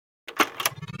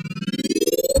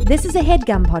This is a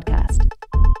HeadGum podcast.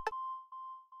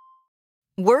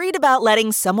 Worried about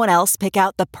letting someone else pick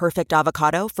out the perfect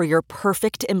avocado for your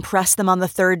perfect impress them on the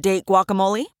third date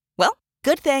guacamole? Well,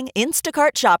 good thing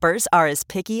Instacart shoppers are as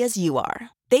picky as you are.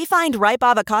 They find ripe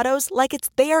avocados like it's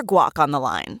their guac on the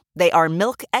line. They are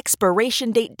milk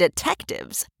expiration date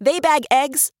detectives. They bag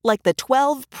eggs like the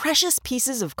 12 precious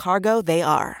pieces of cargo they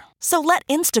are. So let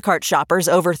Instacart shoppers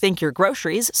overthink your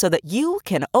groceries so that you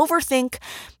can overthink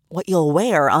what you'll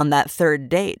wear on that third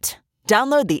date.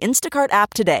 Download the Instacart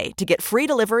app today to get free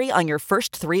delivery on your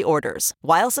first 3 orders,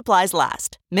 while supplies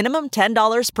last. Minimum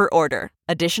 $10 per order.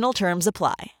 Additional terms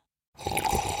apply.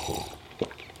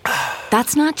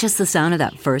 That's not just the sound of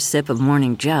that first sip of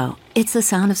Morning Joe. It's the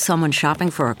sound of someone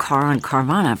shopping for a car on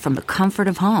Carvana from the comfort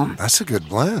of home. That's a good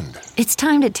blend. It's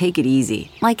time to take it easy,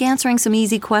 like answering some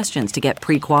easy questions to get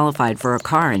pre-qualified for a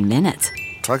car in minutes.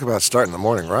 Talk about starting the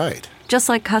morning right. Just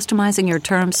like customizing your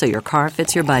terms so your car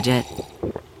fits your budget.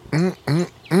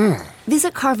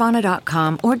 Visit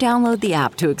Carvana.com or download the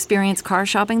app to experience car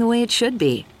shopping the way it should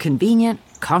be. Convenient,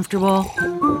 comfortable.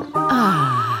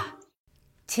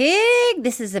 Tig,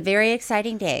 this is a very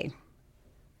exciting day.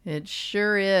 It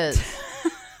sure is.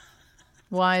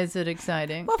 Why is it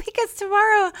exciting? Well, because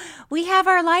tomorrow we have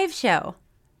our live show.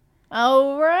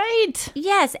 Oh, right.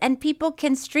 Yes, and people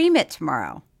can stream it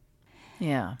tomorrow.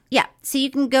 Yeah. Yeah, so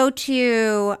you can go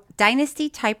to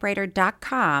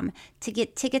dynastytypewriter.com to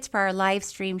get tickets for our live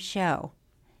stream show.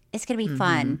 It's going to be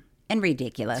fun and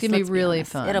ridiculous. It's going to be really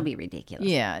fun. It'll be ridiculous.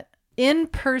 Yeah.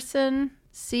 In-person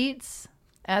seats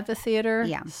at the theater,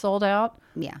 sold out.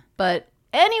 Yeah. But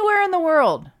anywhere in the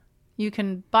world, you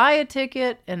can buy a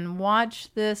ticket and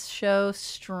watch this show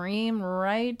stream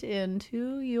right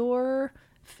into your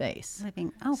face.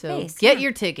 Face. Get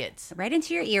your tickets. Right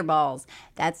into your earballs.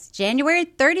 That's January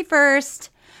 31st.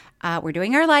 We're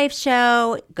doing our live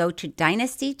show. Go to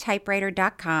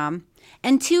dynastytypewriter.com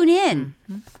and tune in.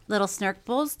 Little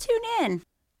Snurkfuls, tune in.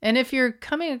 And if you're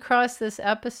coming across this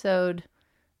episode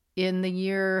in the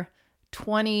year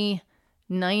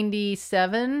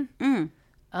 2097,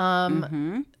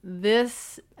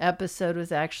 this episode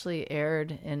was actually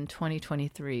aired in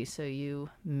 2023, so you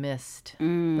missed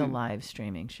the live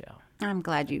streaming show. I'm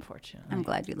glad you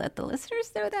let the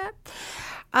listeners know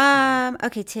that.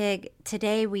 Okay, Tig,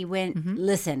 today we went,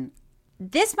 listen,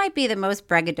 this might be the most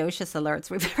braggadocious alerts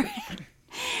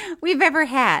we've ever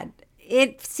had.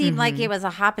 It seemed like it was a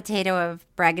hot potato of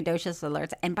braggadocious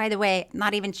alerts. And by the way, I'm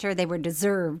not even sure they were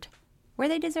deserved. Were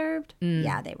they deserved?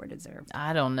 Yeah, they were deserved.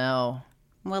 I don't know.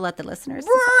 We'll let the listeners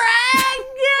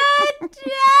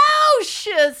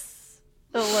braggadocious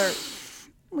alert.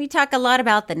 We talk a lot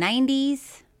about the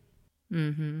 90s.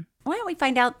 Mm-hmm. Why don't we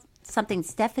find out something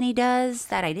Stephanie does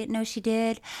that I didn't know she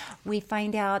did? We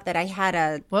find out that I had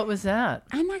a... What was that?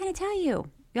 I'm not going to tell you.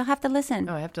 You'll have to listen.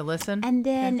 Oh, I have to listen? And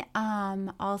then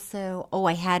also,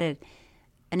 I had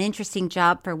an interesting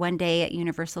job for one day at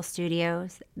Universal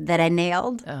Studios that I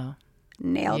nailed. Oh.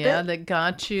 Nailed it. Yeah, that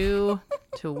got you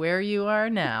to where you are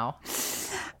now.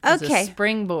 Okay. A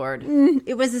springboard.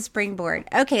 It was a springboard.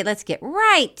 Okay, let's get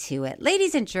right to it.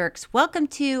 Ladies and jerks, welcome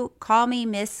to Call Me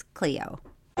Miss Cleo.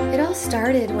 It all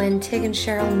started when Tig and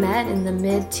Cheryl met in the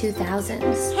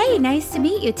mid-2000s. Hey, nice to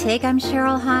meet you, Tig. I'm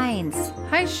Cheryl Hines.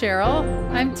 Hi, Cheryl.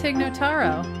 I'm Tig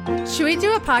Notaro. Should we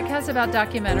do a podcast about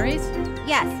documentaries?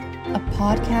 Yes. A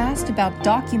podcast about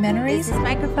documentaries? Is this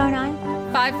microphone on?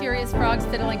 5 furious frogs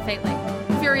fiddling faintly.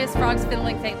 Furious frogs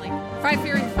fiddling faintly. 5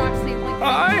 furious frogs fiddling faintly.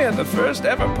 I am the first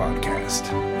ever podcast,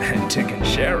 and Tig and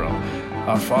Cheryl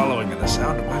are following in the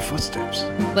sound of my footsteps.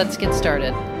 Let's get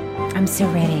started. I'm so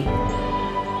ready.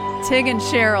 Tig and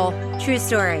Cheryl. True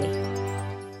story.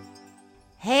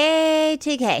 Hey,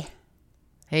 Tig, hey.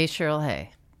 Hey, Cheryl,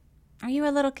 hey. Are you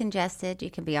a little congested? You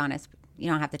can be honest.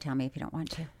 You don't have to tell me if you don't want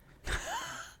to.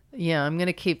 Yeah, I'm going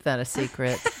to keep that a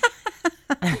secret.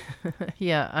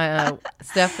 Yeah,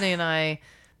 Stephanie and I,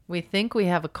 we think we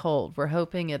have a cold. We're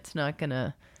hoping it's not going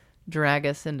to drag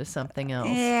us into something else.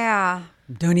 Yeah.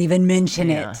 Don't even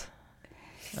mention it.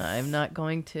 I'm not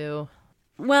going to.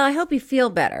 Well, I hope you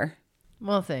feel better.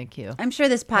 Well, thank you. I'm sure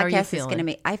this podcast is going to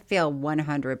make... I feel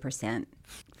 100%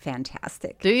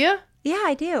 fantastic. Do you? Yeah,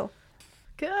 I do.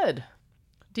 Good.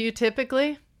 Do you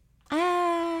typically?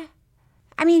 I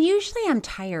mean, usually I'm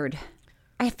tired.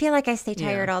 I feel like I stay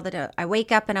tired all the day. I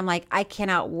wake up and I'm like, I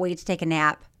cannot wait to take a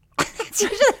nap. That's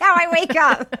usually how I wake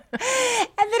up. And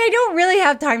then I don't really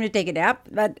have time to take a nap.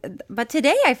 But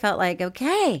today I felt like,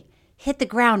 okay, hit the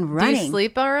ground running. Do you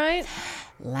sleep all right?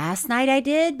 Last night I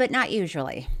did, but not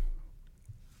usually.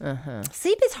 Uh-huh.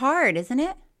 Sleep is hard, isn't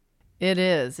it? It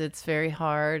is. It's very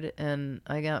hard. And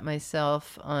I got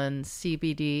myself on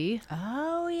CBD.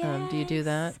 Oh, yeah. Do you do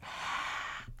that?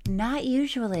 Not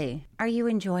usually. Are you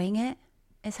enjoying it?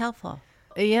 It's helpful.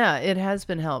 Yeah, it has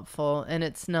been helpful. And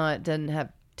doesn't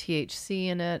have THC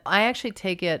in it. I actually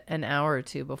take it an hour or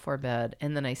two before bed.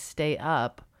 And then I stay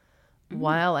up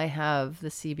while I have the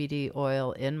CBD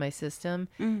oil in my system.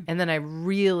 And then I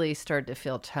really start to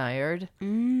feel tired.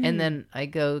 And then I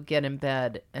go get in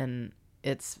bed, and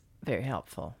it's very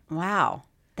helpful. Wow.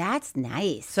 That's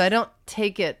nice. So I don't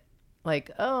take it like,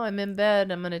 oh, I'm in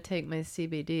bed, I'm going to take my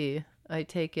CBD. I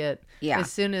take it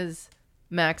as soon as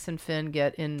Max and Finn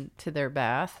get into their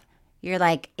bath. You're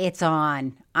like, it's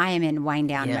on. I am in wind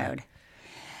down mode.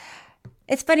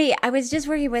 It's funny. I was just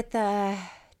working with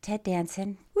Ted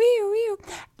Danson.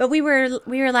 But we were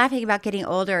laughing about getting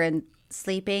older and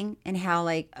sleeping and how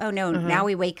like, oh no, now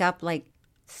we wake up like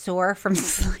sore from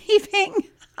sleeping.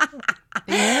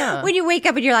 Yeah. When you wake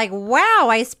up and you're like, wow,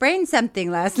 I sprained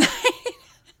something last night.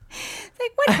 It's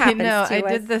like, what happens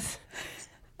to us?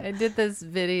 I did this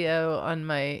video on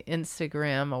my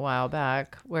Instagram a while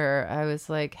back where I was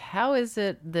like, how is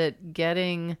it that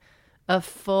getting a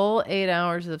full 8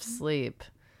 hours of sleep,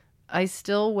 I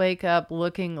still wake up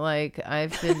looking like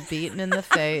I've been beaten in the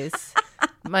face.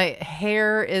 My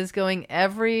hair is going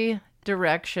every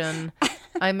direction.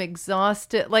 I'm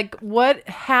exhausted. Like, what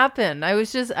happened? I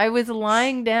was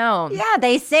lying down. Yeah,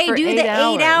 they say do the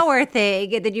 8 8-hour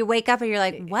thing, and then you wake up and you're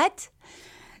like, what?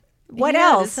 What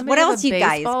else? What else you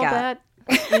guys got?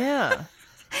 Yeah.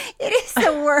 It is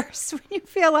the worst when you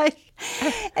feel like,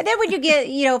 and then when you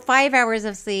get, 5 hours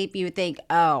of sleep, you think,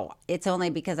 oh, it's only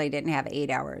because I didn't have 8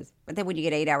 hours. But then when you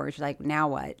get 8 hours, you're like, now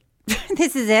what?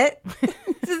 This is it?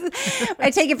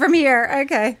 I take it from here.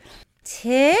 Okay.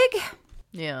 Tig?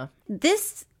 Yeah.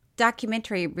 This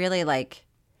documentary really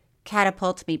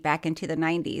catapults me back into the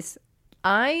 90s.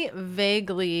 I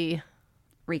vaguely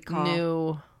recall.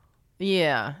 Knew.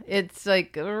 Yeah. It's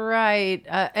right.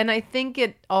 And I think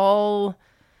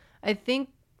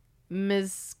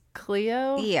Ms.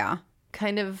 Cleo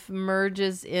kind of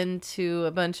merges into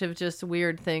a bunch of just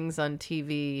weird things on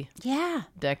TV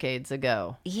decades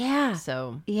ago. Yeah.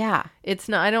 So it's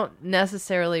not, I don't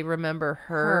necessarily remember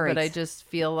her, but I just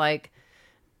feel like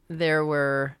there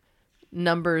were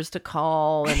numbers to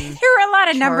call and there were a lot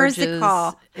of numbers to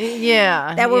call.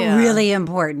 Yeah. That were really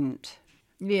important.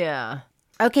 Yeah.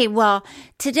 Okay, well,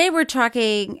 today we're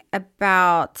talking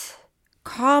about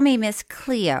Call Me Miss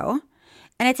Cleo,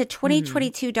 and it's a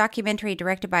 2022 documentary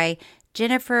directed by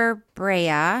Jennifer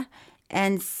Brea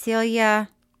and Celia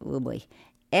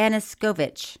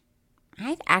Aniskovic.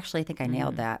 I actually think I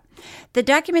nailed that. The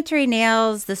documentary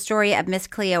nails the story of Miss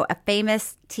Cleo, a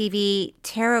famous TV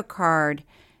tarot card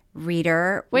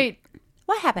reader. Wait.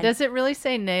 What happened? Does it really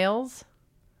say nails?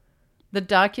 The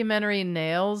documentary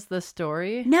nails the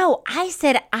story? No, I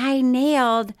said I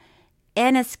nailed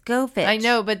Aniskovic. I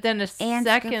know, but then a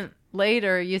second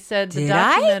later you said the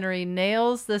documentary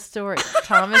nails the story.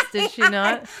 Thomas, did she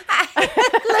not?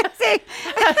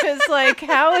 I was like,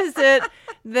 how is it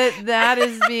that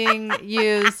is being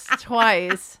used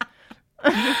twice?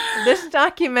 This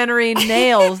documentary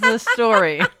nails the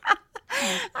story.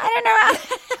 I don't know how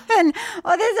that happened.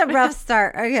 Oh, this is a rough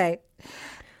start. Okay.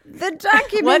 The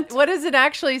document. What does it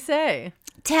actually say?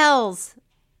 Tells.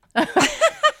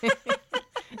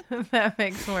 That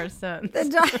makes more sense. The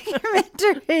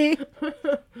documentary.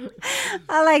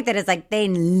 I like that. It's like they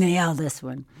nailed this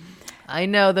one. I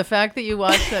know. The fact that you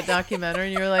watched that documentary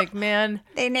and you're like, man,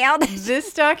 they nailed it.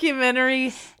 This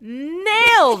documentary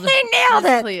nailed They nailed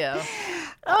it. Cleo.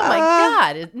 Oh my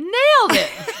God. It nailed it.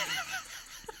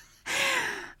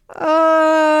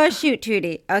 Oh, shoot,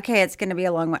 Trudy. Okay, it's going to be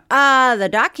a long one. The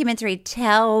documentary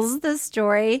tells the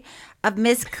story of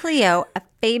Miss Cleo, a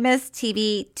famous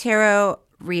TV tarot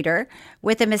reader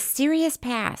with a mysterious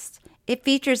past. It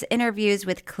features interviews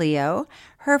with Cleo,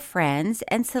 her friends,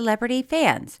 and celebrity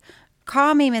fans.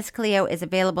 Call Me Miss Cleo is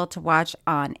available to watch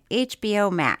on HBO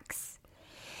Max.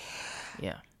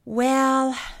 Yeah.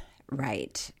 Well,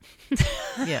 right.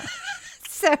 Yeah.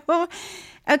 So,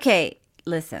 okay,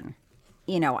 listen.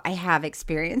 I have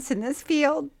experience in this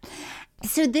field.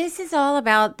 So this is all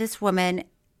about this woman,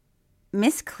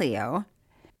 Miss Cleo.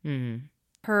 Mm-hmm.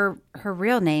 Her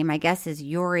real name, I guess, is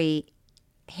Yuri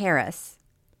Harris.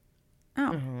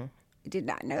 Oh, I did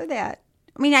not know that.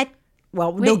 I mean,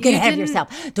 don't get ahead of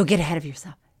yourself. Don't get ahead of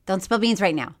yourself. Don't spill beans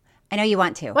right now. I know you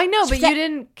want to. Well, I know, but you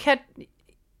didn't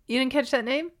catch that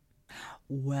name?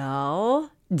 Well,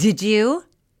 did you?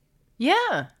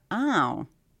 Yeah. Oh.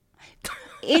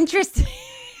 Interesting.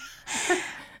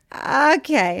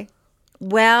 Okay.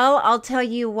 Well, I'll tell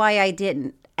you why I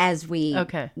didn't. as we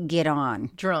get on.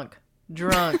 Drunk.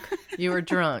 You were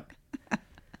drunk.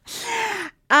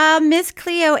 Miss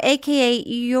Cleo, a.k.a.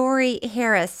 Yori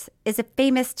Harris, is a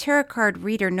famous tarot card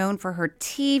reader known for her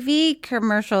TV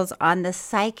commercials on the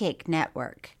Psychic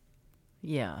Network.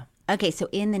 Yeah. Okay, so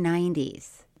in the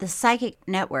 90s, the Psychic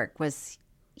Network was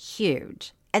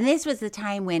huge. And this was the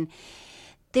time when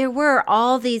there were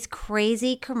all these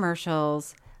crazy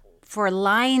commercials for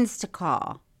lines to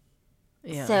call.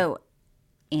 Yeah. So,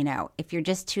 if you're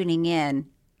just tuning in,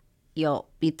 you'll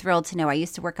be thrilled to know I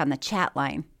used to work on the chat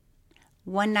line.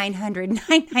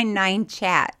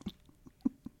 1-900-999-CHAT.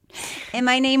 And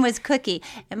my name was Cookie.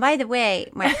 And by the way,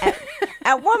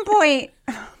 at one point,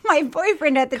 my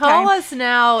boyfriend at the time... Call us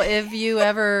now if you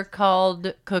ever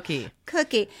called Cookie.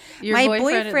 Your my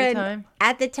boyfriend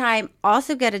at the time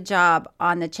also got a job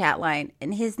on the chat line,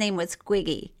 and his name was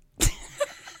Squiggy.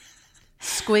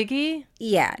 Squiggy?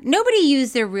 Yeah. Nobody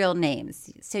used their real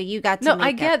names, so you got to No,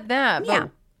 I get that. Yeah.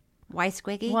 Why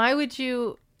Squiggy? Why would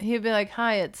you... He'd be like,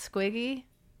 hi, it's Squiggy.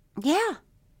 Yeah.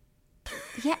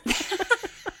 Yeah.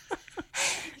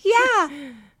 Yeah.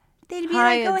 They'd be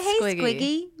hi, like, oh, hey,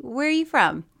 Squiggy, where are you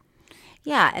from?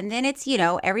 Yeah. And then it's,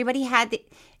 everybody had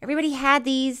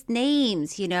these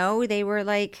names, They were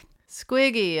like...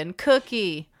 Squiggy and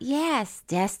Cookie. Yes.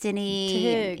 Destiny,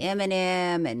 Tig. and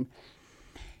Eminem, and,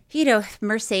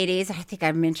 Mercedes. I think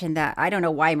I mentioned that. I don't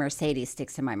know why Mercedes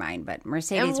sticks in my mind, but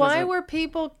Mercedes And why were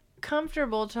people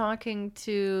comfortable talking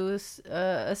to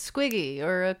a Squiggy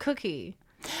or a Cookie?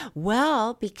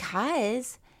 Well,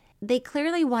 because they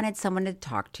clearly wanted someone to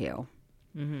talk to.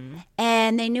 Mm-hmm.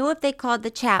 And they knew if they called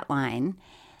the chat line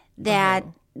that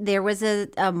there was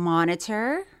a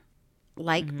monitor,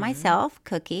 like myself,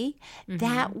 Cookie,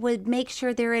 that would make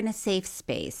sure they're in a safe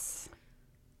space.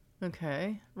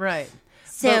 Okay, right.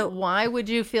 So but why would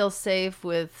you feel safe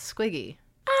with Squiggy?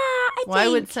 Why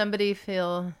would somebody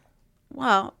feel...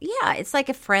 Well, yeah, it's like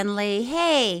a friendly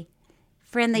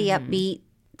upbeat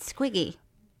Squiggy.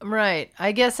 Right.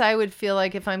 I guess I would feel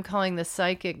like if I'm calling the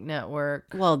Psychic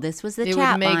Network. Well, this was the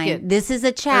chat line. This is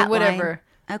a chat or whatever.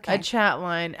 Line. Okay. A chat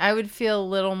line. I would feel a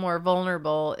little more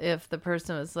vulnerable if the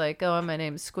person was like, oh, my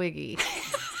name's Squiggy.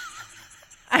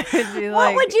 I would be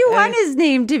what would you want his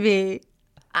name to be?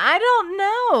 I don't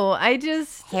know.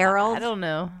 Harold? I don't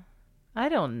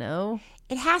know.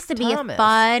 It has to be Thomas.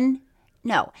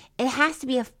 it has to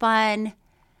be a fun,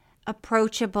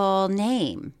 approachable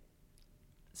name.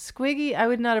 Squiggy, I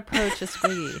would not approach a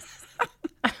Squiggy.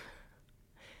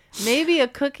 Maybe a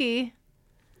Cookie.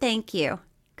 Thank you.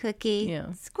 Cookie. Yeah.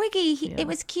 Squiggy, it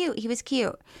was cute. He was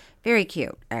cute. Very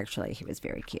cute, actually. He was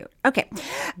very cute. Okay.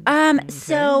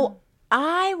 So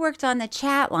I worked on the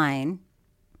chat line.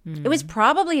 It was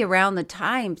probably around the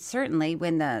time, certainly,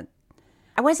 when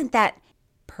I wasn't that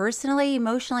personally,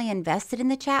 emotionally invested in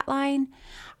the chat line.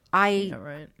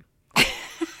 Right.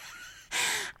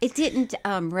 It didn't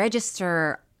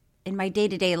register in my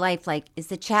day-to-day life. Like, is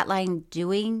the chat line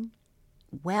doing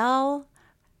well?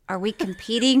 Are we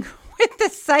competing with the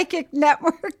Psychic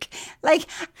Network? Like,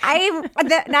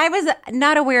 I was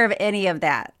not aware of any of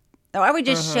that. So I would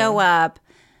just show up,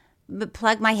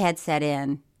 plug my headset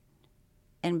in,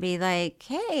 and be like,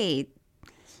 hey,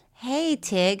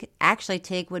 Tig. Actually,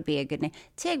 Tig would be a good name.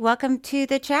 Tig, welcome to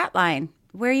the chat line.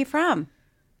 Where are you from?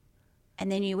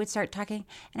 And then you would start talking.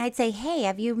 And I'd say, hey,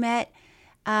 have you met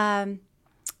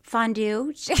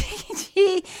Fondue?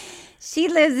 She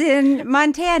lives in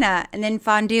Montana. And then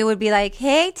Fondue would be like,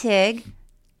 hey, Tig.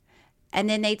 And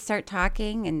then they'd start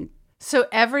talking. And so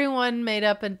everyone made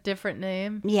up a different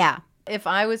name? Yeah. If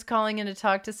I was calling in to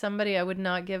talk to somebody, I would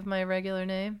not give my regular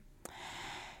name?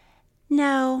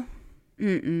 No.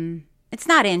 It's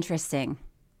not interesting.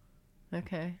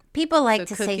 Okay. People like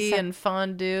to Cookie say and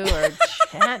Fondue are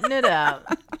chatting it up.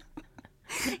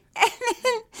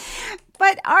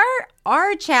 But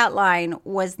our chat line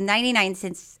was 99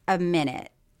 cents a minute.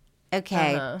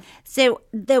 Okay. So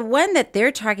the one that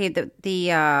they're talking,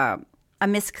 a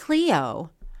Miss Cleo,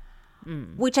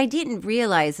 which I didn't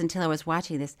realize until I was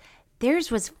watching this,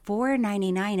 theirs was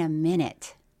 $4.99 a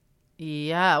minute.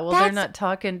 Yeah, well, they're not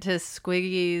talking to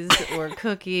Squiggies or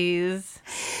Cookies.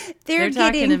 They're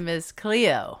talking to Miss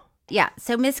Cleo. Yeah,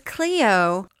 so Miss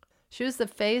Cleo. She was the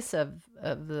face of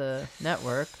the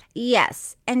network.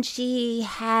 Yes, and she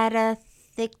had a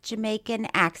thick Jamaican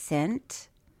accent.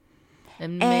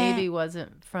 And maybe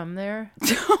wasn't from there.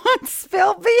 Don't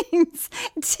spill beans.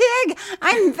 Tig,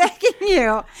 I'm begging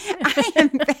you. I am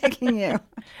begging you.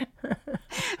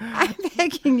 I'm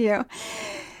begging you.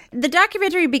 The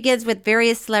documentary begins with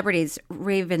various celebrities,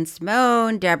 Raven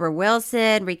Simone, Deborah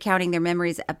Wilson, recounting their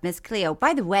memories of Miss Cleo.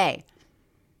 By the way,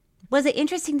 Was it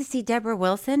interesting to see Deborah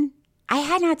Wilson? I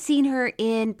had not seen her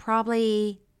in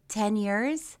probably 10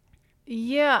 years.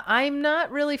 Yeah, I'm not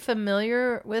really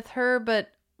familiar with her,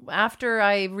 but after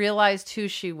I realized who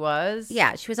she was.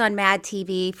 Yeah, she was on Mad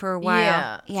TV for a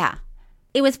while. Yeah.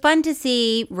 It was fun to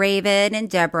see Raven and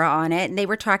Deborah on it, and they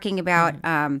were talking about...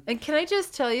 And can I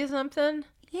just tell you something?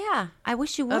 Yeah, I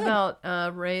wish you would.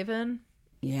 About Raven?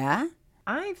 Yeah?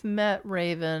 I've met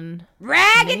Raven.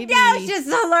 Braggadocious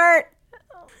alert!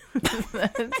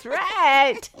 That's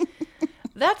right.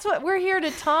 That's what we're here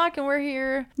to talk, and we're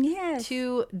here Yes.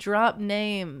 to drop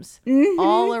names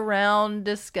all around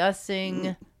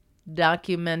discussing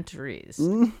documentaries.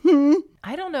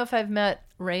 I don't know if I've met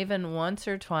Raven once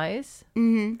or twice.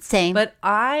 Same. But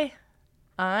I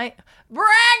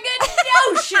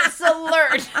braggadocious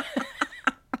alert.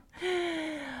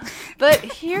 But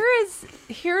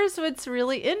here's what's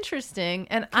really interesting,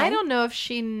 and I don't know if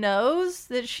she knows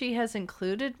that she has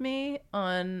included me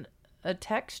on a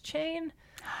text chain,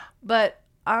 but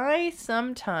I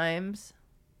sometimes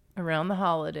around the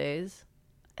holidays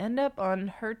end up on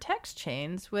her text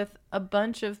chains with a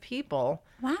bunch of people.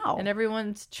 Wow. And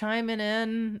everyone's chiming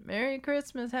in, Merry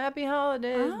Christmas, Happy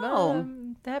Holidays,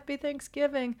 Happy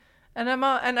Thanksgiving. And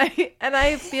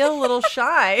I feel a little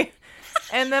shy.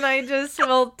 And then I just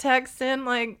will text in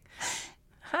like,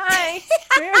 hi,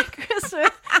 Merry Christmas.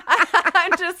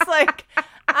 I'm just like,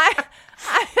 I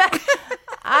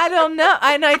don't know.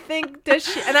 And I think,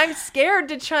 and I'm scared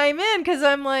to chime in because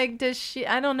I'm like,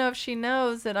 I don't know if she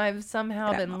knows that I've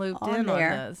somehow been looped in on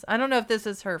this. I don't know if this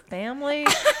is her family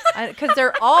because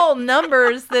they're all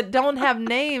numbers that don't have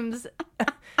names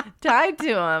tied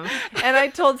to them. And I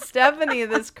told Stephanie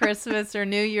this Christmas or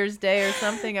New Year's Day or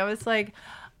something, I was like,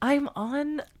 I'm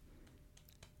on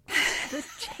this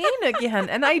chain again.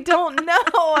 And I don't know.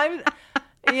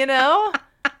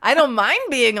 I don't mind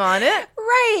being on it.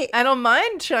 Right. I don't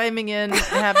mind chiming in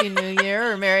Happy New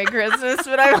Year or Merry Christmas,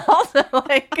 but I'm also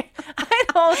like, I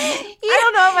don't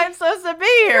know if I'm supposed to be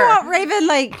here. You want Raven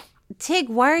like, Tig,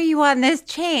 why are you on this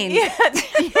chain? Yeah,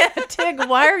 Tig,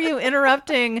 why are you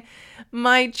interrupting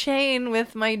my chain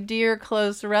with my dear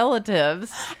close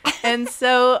relatives? And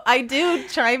so I do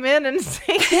chime in and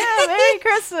say, yeah, Merry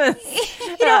Christmas.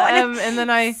 And then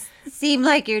I seem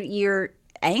like you're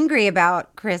angry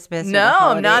about Christmas. No,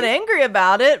 I'm not angry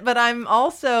about it, but I'm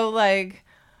also like,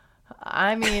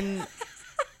 I mean,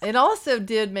 it also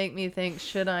did make me think,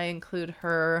 should I include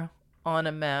her on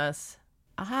a mass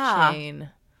chain?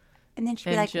 And then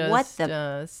she'd be like, what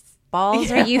the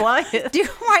balls are you? Why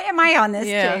am I on this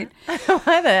chain?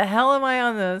 Why the hell am I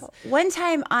on this? One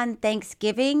time on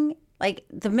Thanksgiving, like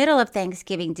the middle of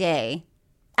Thanksgiving Day,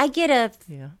 I get a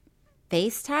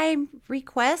FaceTime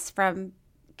request from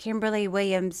Kimberly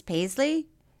Williams Paisley,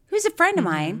 who's a friend of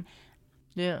mine.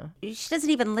 Yeah. She doesn't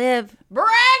even live.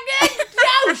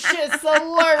 Braggadocious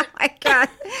alert. Oh my God.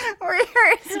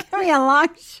 It's going to be a long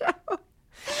show. But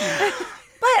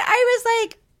I was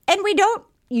like, and we don't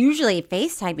usually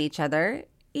FaceTime each other,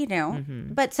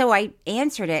 But so I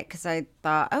answered it because I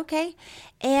thought, okay.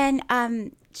 And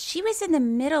she was in the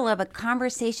middle of a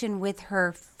conversation with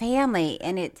her family.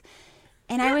 And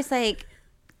I was like,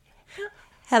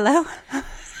 hello? And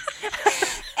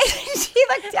she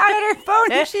looked down at her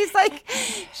phone and she's like,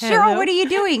 Cheryl, Hello? what are you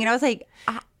doing? And I was like,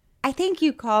 I think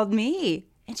you called me.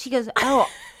 And she goes, oh.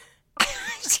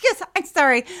 She goes, I'm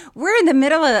sorry. We're in the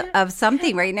middle of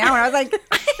something right now. And I was like,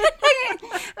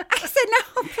 I said, no,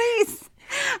 please.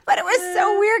 But it was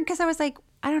so weird because I was like,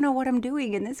 I don't know what I'm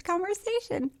doing in this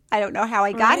conversation. I don't know how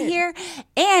I got here.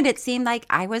 And it seemed like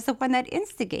I was the one that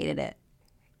instigated it.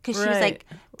 Because she was like,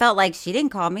 felt like she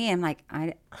didn't call me. I'm like,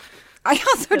 I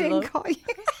also didn't call you.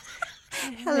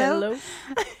 Hello?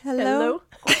 Hello?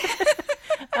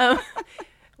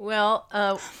 Well,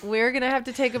 we're going to have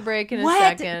to take a break in a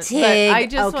second. Tig? But I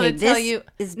just want to tell you.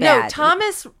 Is bad.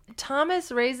 No,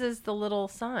 Thomas raises the little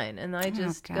sign, and I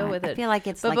just go with it. I feel like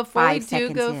it's but like before 5 we do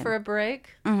seconds go in. for a break,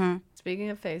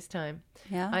 speaking of FaceTime,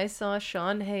 I saw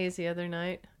Sean Hayes the other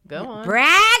night. Go on.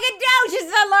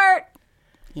 Braggadocious alert!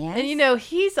 Yes. And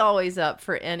he's always up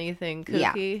for anything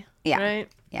kooky. Yeah. Right?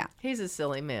 Yeah. He's a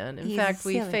silly man. In He's fact,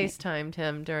 we silly man. FaceTimed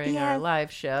him during our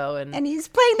live show. And he's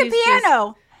playing the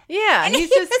piano. And he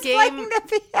was playing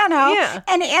the piano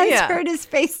and answered his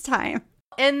FaceTime.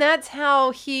 And that's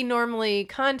how he normally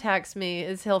contacts me,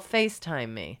 is he'll FaceTime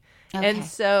me. Okay. And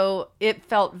so it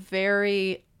felt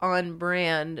very on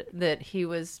brand that he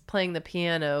was playing the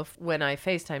piano when I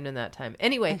FaceTimed him that time.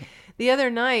 Anyway, the other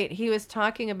night he was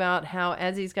talking about how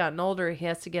as he's gotten older, he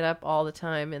has to get up all the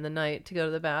time in the night to go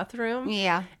to the bathroom.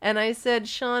 Yeah. And I said,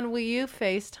 Sean, will you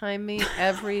FaceTime me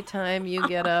every time you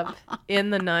get up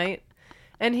in the night?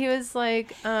 And he was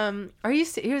like,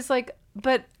 he was like,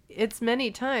 but it's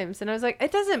many times. And I was like,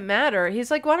 it doesn't matter.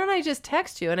 He's like, why don't I just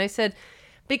text you? And I said,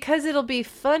 because it'll be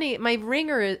funny. My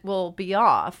ringer will be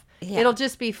off. Yeah. It'll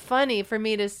just be funny for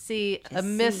me to see a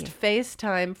missed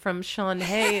FaceTime from Sean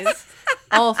Hayes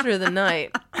all through the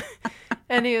night.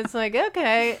 And he was like,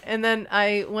 okay. And then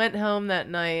I went home that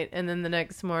night. And then the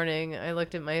next morning I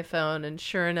looked at my phone and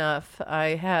sure enough, I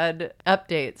had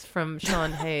updates from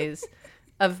Sean Hayes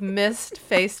of missed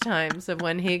FaceTimes of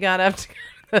when he got up to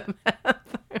go to the bathroom.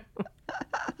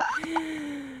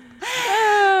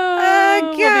 Oh,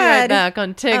 God. We'll be right back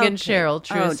on Tig and Cheryl,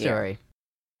 True Story.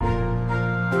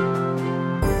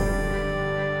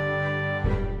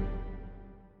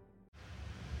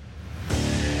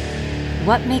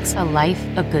 What makes a life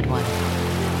a good one?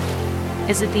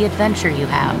 Is it the adventure you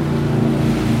have?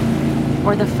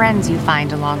 Or the friends you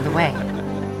find along the way?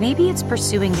 Maybe it's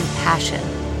pursuing your passion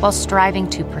while striving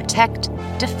to protect,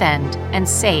 defend, and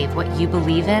save what you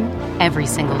believe in every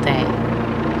single day.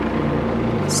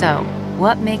 So,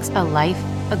 what makes a life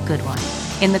a good one?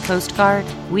 In the Coast Guard,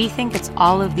 we think it's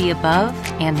all of the above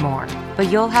and more,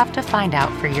 but you'll have to find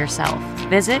out for yourself.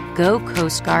 Visit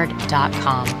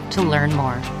gocoastguard.com to learn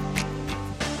more.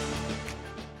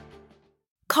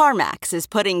 CarMax is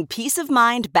putting peace of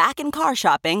mind back in car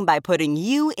shopping by putting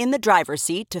you in the driver's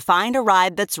seat to find a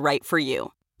ride that's right for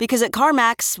you. Because at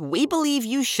CarMax, we believe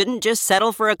you shouldn't just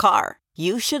settle for a car.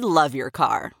 You should love your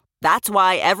car. That's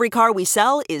why every car we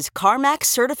sell is CarMax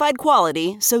certified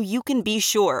quality, so you can be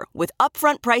sure with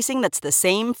upfront pricing that's the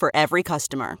same for every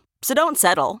customer. So don't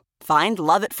settle. Find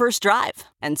love at first drive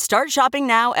and start shopping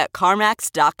now at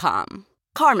CarMax.com.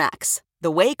 CarMax,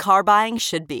 the way car buying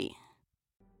should be.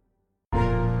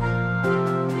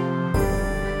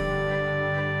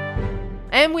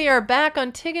 And we are back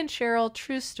on Tig and Cheryl,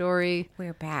 True Story.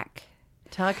 We're back.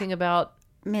 Talking about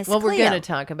Miss Cleo. We're going to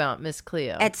talk about Miss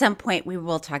Cleo. At some point, we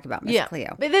will talk about Miss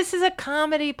Cleo. But this is a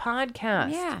comedy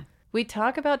podcast. Yeah. We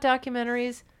talk about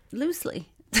documentaries. Loosely.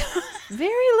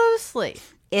 Very loosely.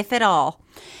 If at all.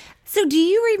 So do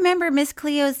you remember Miss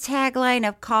Cleo's tagline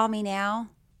of Call Me Now?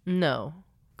 No.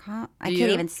 I can't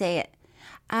even say it.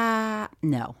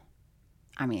 No.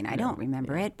 I mean, I don't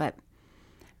remember it, but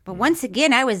once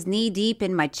again, I was knee deep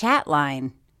in my chat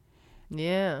line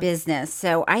business.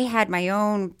 So I had my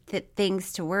own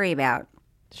things to worry about.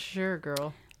 Sure,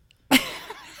 girl.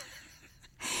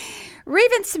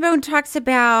 Raven Simone talks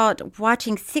about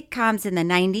watching sitcoms in the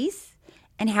 90s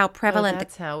and how prevalent.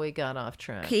 That's how we got off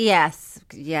track. Yes,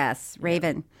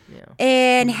 Raven. Yeah.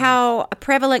 And how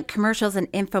prevalent commercials and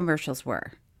infomercials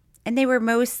were. And they were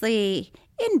mostly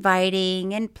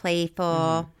inviting and playful.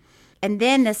 Mm-hmm. And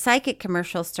then the psychic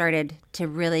commercials started to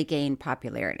really gain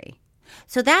popularity.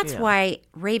 So that's why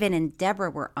Raven and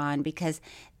Deborah were on, because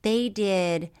they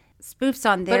did spoofs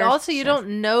on their But also you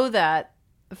don't know that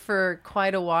for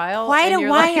quite a while.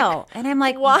 And I'm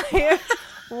like, why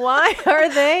are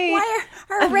they? Why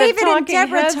are Raven and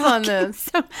Deborah talking on this?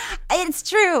 So, it's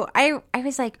true. I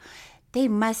was like, they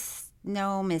must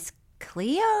know Miss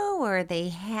Cleo, or they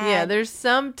had. Yeah, there's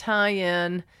some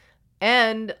tie-in.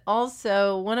 And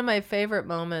also, one of my favorite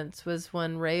moments was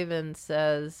when Raven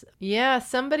says, yeah,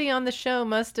 somebody on the show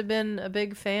must have been a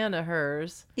big fan of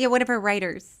hers. Yeah, one of her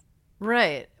writers.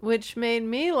 Right, which made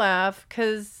me laugh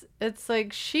because it's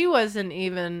like she wasn't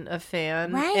even a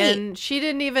fan. Right. And she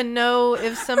didn't even know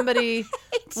if somebody,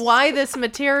 why this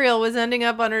material was ending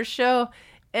up on her show.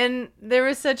 And there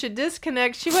was such a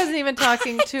disconnect. She wasn't even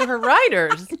talking to her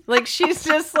writers. Like, she's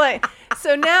just like,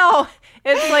 so now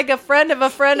it's like a friend of a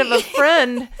friend of a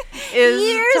friend is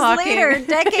years talking. Later,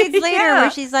 decades later,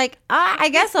 where she's like, I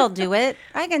guess I'll do it.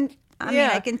 I mean,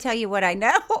 I can tell you what I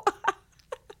know.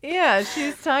 Yeah,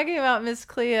 she's talking about Miss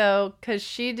Cleo because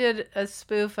she did a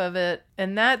spoof of it,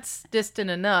 and that's distant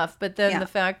enough. But then the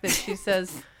fact that she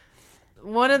says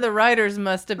one of the writers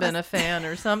must have been a fan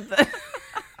or something,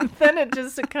 then it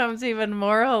just becomes even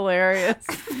more hilarious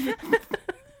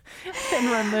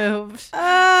and removed.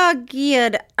 Oh,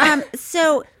 good.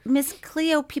 So Miss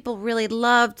Cleo, people really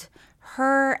loved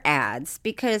her ads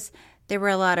because there were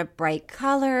a lot of bright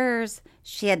colors.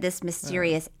 She had this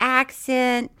mysterious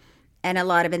accent and a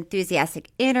lot of enthusiastic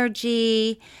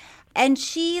energy. And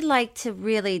she liked to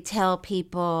really tell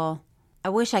people, I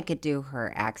wish I could do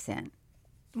her accent.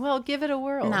 Well, give it a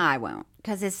whirl. No, I won't.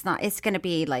 Because it's going to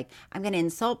be like, I'm going to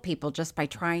insult people just by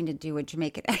trying to do a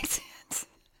Jamaican accent.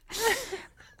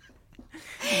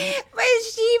 But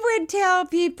she would tell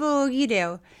people,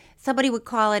 somebody would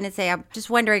call in and say, I'm just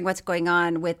wondering what's going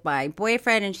on with my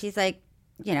boyfriend. And she's like,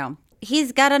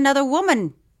 he's got another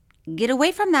woman. Get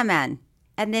away from that man.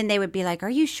 And then they would be like, are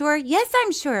you sure? Yes,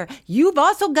 I'm sure. You've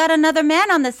also got another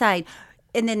man on the side.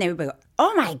 And then they would go,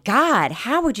 oh my God,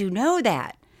 how would you know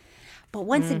that? But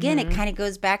once again, it kind of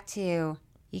goes back to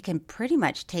you can pretty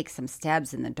much take some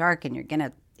stabs in the dark and you're going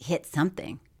to hit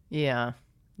something. Yeah.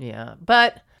 Yeah.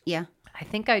 But yeah, I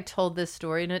think I told this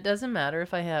story, and it doesn't matter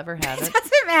if I have or haven't. It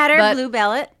doesn't matter, but Blue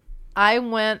Bellet. I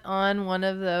went on one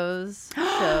of those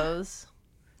shows.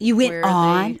 You went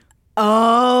on?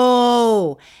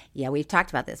 Oh. Yeah, we've talked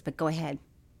about this, but go ahead.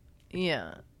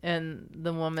 Yeah. And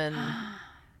the woman...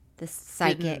 the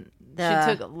psychic. She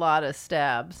took a lot of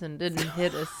stabs and didn't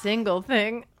hit a single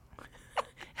thing.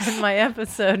 And my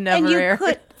episode never aired.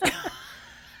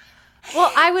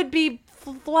 Well, I would be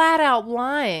flat out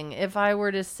lying if I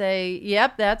were to say,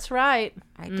 yep, that's right.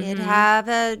 I did have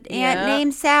an aunt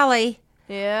named Sally.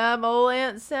 Yeah, old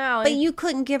Aunt Sally. But you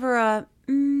couldn't give her a,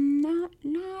 not.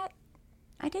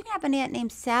 I didn't have an aunt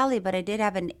named Sally, but I did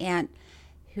have an aunt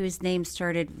whose name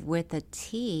started with a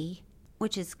T,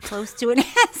 which is close to an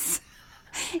S.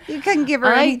 You couldn't give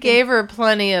her anything. I gave her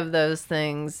plenty of those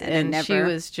things, and she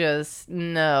was just,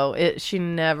 she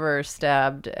never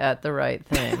stabbed at the right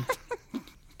thing.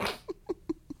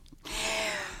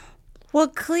 Well,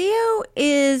 Cleo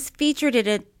is featured in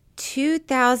a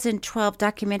 2012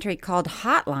 documentary called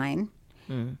Hotline.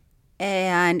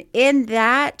 And in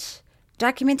that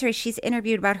documentary, she's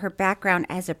interviewed about her background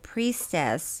as a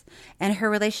priestess and her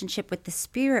relationship with the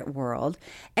spirit world.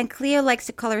 And Cleo likes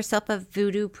to call herself a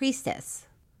voodoo priestess.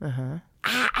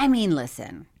 I mean,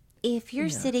 listen, if you're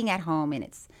sitting at home and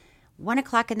it's 1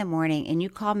 o'clock in the morning and you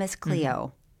call Miss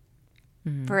Cleo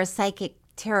for a psychic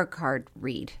tarot card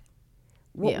read,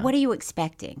 what are you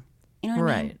expecting? You know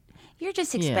what I mean? You're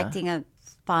just expecting a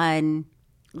fun,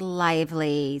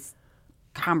 lively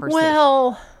conversation.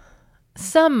 Well,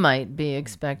 some might be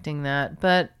expecting that,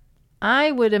 but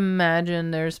I would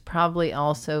imagine there's probably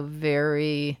also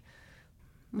there's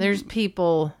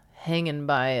people hanging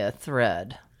by a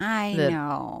thread. I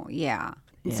know, yeah.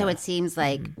 So it seems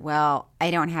like, well,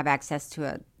 I don't have access to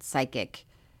a psychic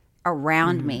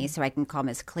around me, so I can call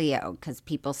Miss Cleo, because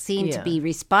people seem to be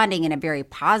responding in a very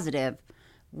positive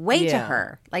way to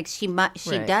her. Like she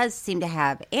does seem to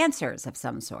have answers of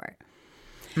some sort.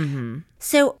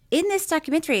 So in this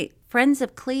documentary, friends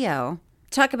of Cleo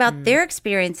talk about their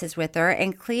experiences with her,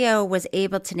 and Cleo was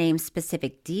able to name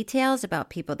specific details about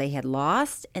people they had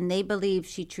lost, and they believe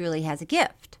she truly has a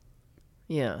gift.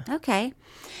 Yeah. Okay.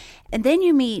 And then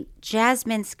you meet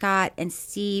Jasmine Scott and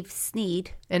Steve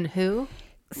Sneed. And who?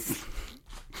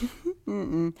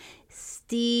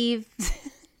 Steve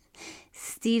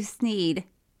Sneed.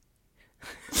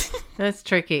 That's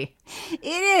tricky. It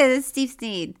is Steve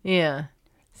Sneed. Yeah.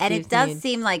 And it does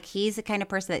seem like he's the kind of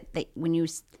person that when you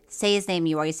say his name,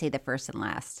 you always say the first and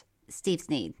last. Steve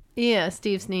Sneed. Yeah,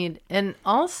 Steve Sneed. And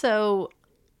also,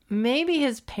 maybe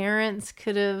his parents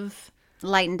could have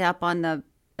lightened up on the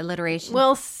alliteration.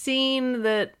 Well, seen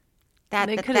that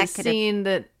they could have seen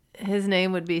that his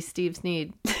name would be Steve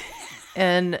Sneed.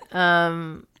 And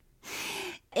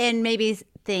maybe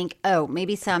think,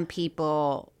 maybe some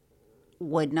people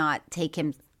would not take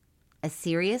him as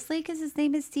seriously because his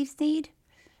name is Steve Sneed.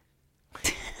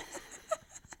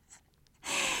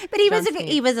 But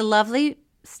he was a lovely.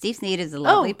 Steve Sneed is a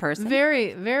lovely person.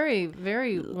 Very, very,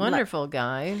 very wonderful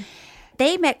guy.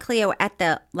 They met Cleo at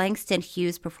the Langston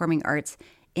Hughes Performing Arts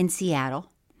in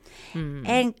Seattle.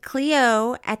 And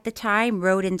Cleo, at the time,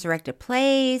 wrote and directed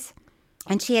plays.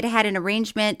 And she had had an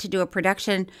arrangement to do a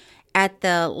production at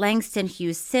the Langston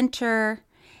Hughes Center.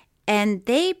 And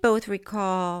they both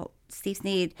recall, Steve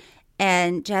Sneed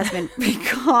and Jasmine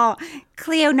recall,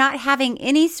 Cleo not having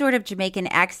any sort of Jamaican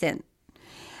accent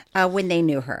when they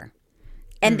knew her.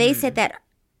 And they said that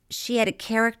she had a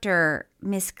character,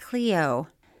 Miss Cleo,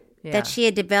 that she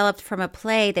had developed from a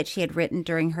play that she had written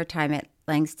during her time at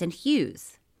Langston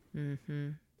Hughes.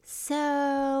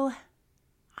 So,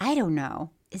 I don't know.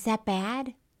 Is that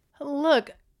bad?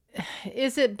 Look,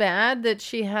 is it bad that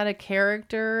she had a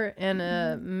character and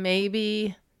a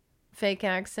maybe fake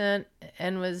accent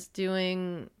and was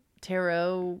doing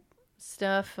tarot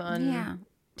stuff on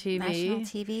TV? National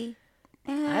TV?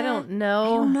 I don't know.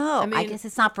 I don't know. I mean, I guess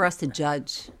it's not for us to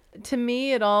judge. To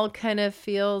me, it all kind of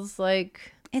feels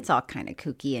like... It's all kind of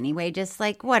kooky anyway, just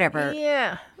like whatever.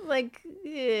 Yeah, like...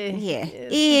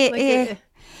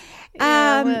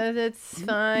 Well, it's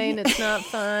fine. It's not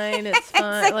fine. It's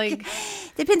fine. Like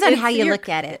depends on how you look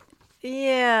at it.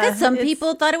 Yeah. Because some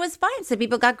people thought it was fine. Some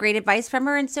people got great advice from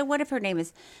her. And so what if her name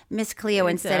is Miss Cleo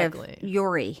instead of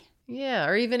Yuri? Yeah.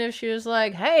 Or even if she was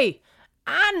like, hey,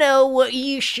 I know what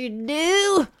you should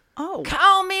do. Oh.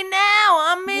 Call me now.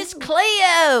 I'm Miss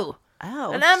Cleo.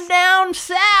 Oh. And I'm down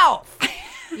south.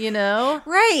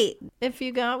 Right. If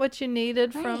you got what you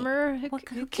needed from her,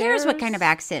 Who cares what kind of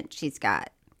accent she's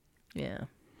got? Yeah.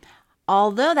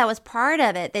 Although that was part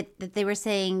of it, that they were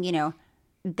saying,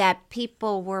 that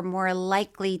people were more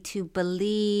likely to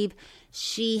believe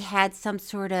she had some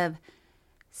sort of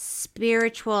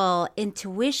spiritual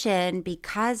intuition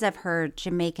because of her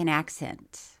Jamaican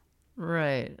accent.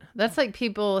 Right. That's like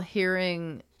people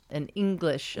hearing a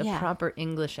proper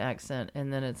English accent,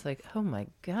 and then it's like, oh my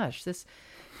gosh, this,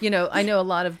 I know a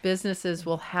lot of businesses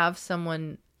will have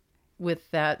someone with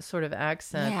that sort of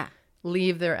accent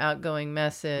leave their outgoing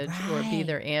message or be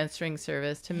their answering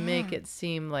service to make it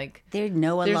seem like they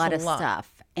know a lot of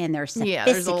stuff and they're sophisticated.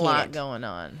 Yeah, there's a lot going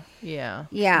on. Yeah.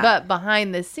 Yeah. But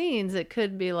behind the scenes, it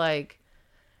could be like,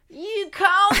 you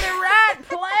called the right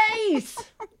place.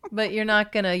 But you're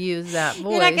not going to use that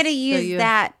voice. You're not going to use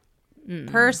that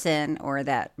person or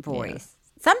that voice.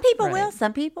 Yeah. Some people will.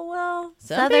 Some people will.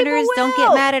 Southerners don't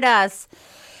get mad at us.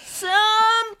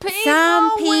 Some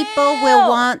people will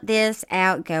want this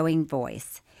outgoing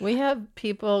voice. We have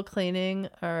people cleaning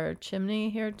our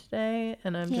chimney here today,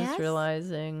 and I'm just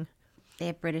realizing they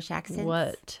have British accents.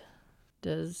 What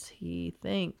does he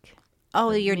think? Oh,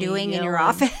 you're doing in your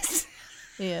office?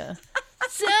 Yeah.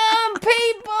 Some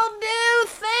people do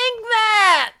think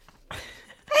that.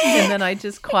 And then I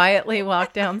just quietly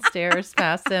walk downstairs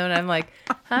past them, and I'm like,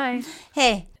 hi.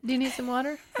 Hey. Do you need some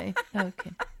water? Hey. Okay.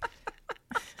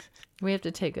 We have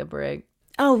to take a break.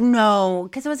 Oh, no.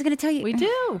 Because I was going to tell you. We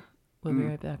do. We'll be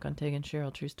right back on Tig and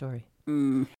Cheryl, True Story.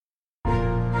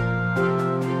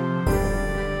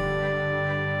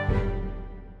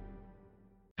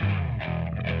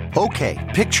 Okay,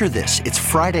 picture this. It's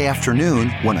Friday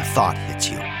afternoon when a thought hits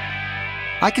you.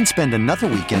 I can spend another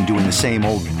weekend doing the same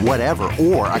old whatever,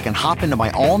 or I can hop into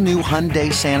my all-new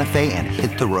Hyundai Santa Fe and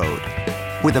hit the road.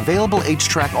 With available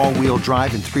H-Track all-wheel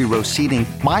drive and 3-row seating,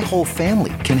 my whole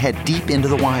family can head deep into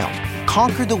the wild.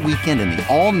 Conquer the weekend in the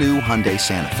all-new Hyundai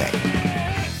Santa Fe.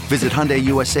 Visit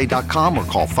HyundaiUSA.com or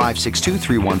call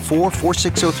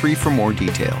 562-314-4603 for more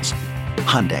details.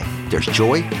 Hyundai, there's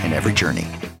joy in every journey.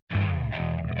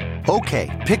 Okay,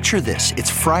 picture this.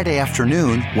 It's Friday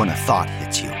afternoon when a thought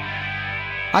hits you.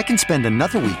 I can spend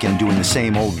another weekend doing the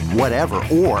same old whatever,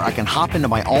 or I can hop into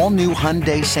my all-new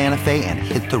Hyundai Santa Fe and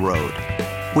hit the road.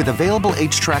 With available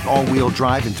H-Track all-wheel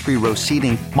drive and 3-row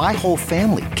seating, my whole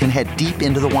family can head deep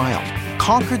into the wild.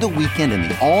 Conquer the weekend in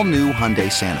the all-new Hyundai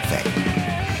Santa Fe.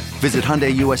 Visit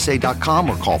HyundaiUSA.com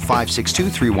or call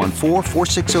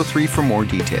 562-314-4603 for more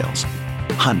details.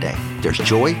 Hyundai, there's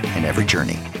joy in every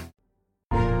journey.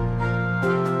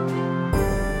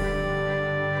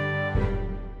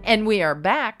 And we are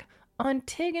back on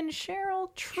Tig and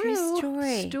Cheryl True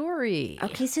Story.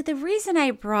 Okay, so the reason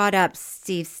I brought up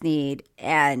Steve Sneed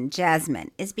and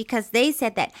Jasmine is because they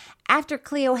said that after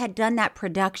Cleo had done that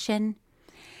production,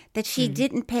 that she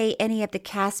didn't pay any of the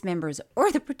cast members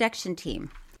or the production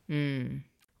team.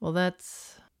 Well,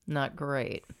 that's not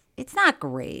great. It's not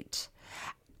great.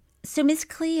 So Miss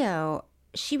Cleo,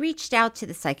 she reached out to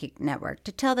the Psychic Network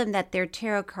to tell them that their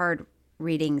tarot card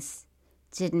readings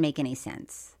didn't make any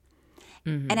sense.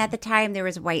 And at the time, there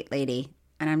was a white lady,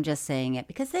 and I'm just saying it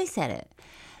because they said it.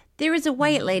 There was a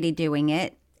white lady doing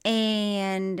it,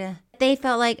 and they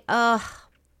felt like, oh,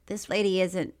 this lady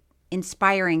isn't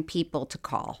inspiring people to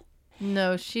call.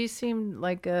 No, she seemed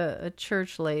like a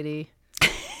church lady.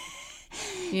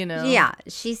 Yeah,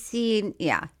 she seemed,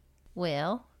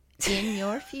 Well, in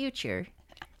your future,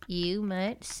 you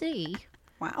might see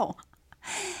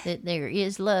that there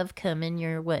is love coming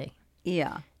your way.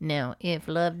 Yeah. Now, if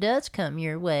love does come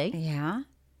your way,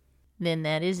 then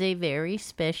that is a very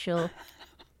special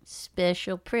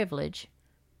privilege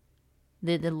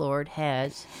that the Lord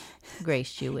has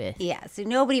graced you with. Yeah, so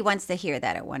nobody wants to hear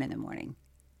that at 1 a.m.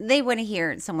 They want to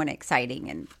hear someone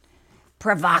exciting and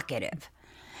provocative.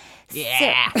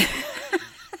 Yeah.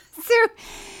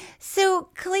 So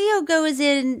Cleo goes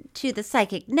into the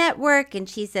Psychic Network and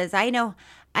she says, I know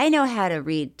how to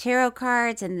read tarot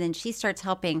cards. And then she starts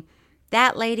helping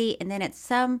that lady. And then at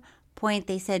some point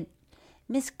they said,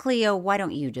 Miss Cleo, why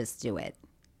don't you just do it?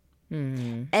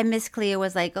 And Miss Cleo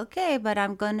was like, okay, but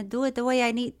I'm going to do it the way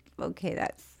I need. Okay,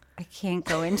 I can't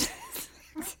go into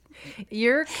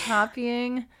You're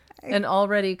copying an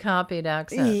already copied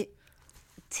accent.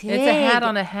 Tig, it's a hat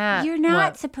on a hat. You're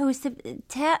not supposed to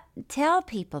tell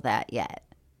people that yet.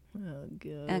 Oh,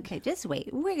 good. Okay, just wait.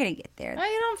 We're going to get there.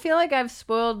 I don't feel like I've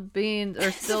spoiled beans or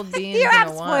spilled beans you in have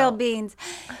a while. spoiled beans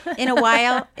in a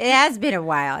while. It has been a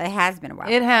while. It has been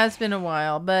a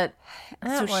while, but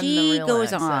so she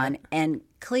goes on, and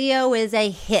Cleo is a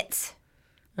hit.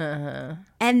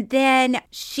 And then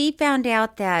she found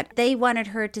out that they wanted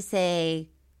her to say,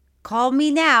 "Call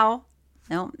me now."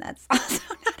 No, that's also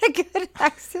not a good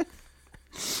accent.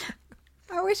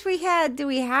 I wish we had. Do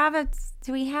we have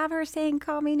her saying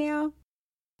 "Call me now"?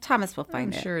 Thomas will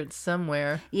find it. I'm sure it's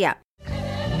somewhere. Yeah.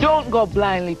 Don't go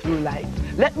blindly through life.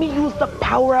 Let me use the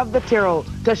power of the tarot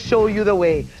to show you the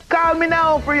way. Call me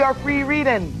now for your free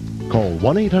reading. Call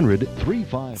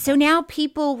 1-800-35. So now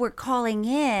people were calling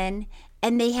in,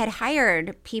 and they had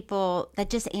hired people that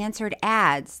just answered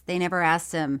ads. They never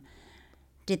asked them,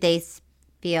 did they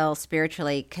feel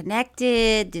spiritually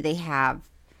connected? Do they have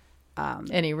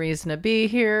any reason to be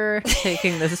here,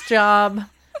 taking this job?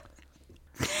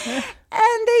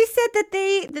 And they said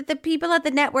that the people at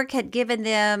the network had given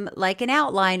them like an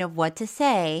outline of what to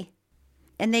say.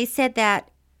 And they said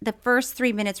that the first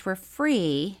 3 minutes were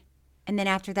free. And then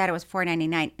after that, it was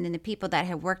 $4.99. And then the people that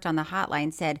had worked on the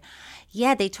hotline said,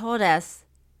 yeah, they told us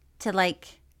to they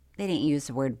didn't use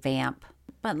the word vamp,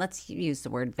 but let's use the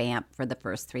word vamp for the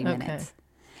first 3 minutes.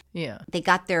 Yeah. They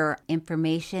got their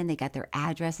information. They got their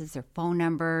addresses, their phone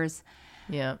numbers.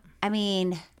 Yeah. I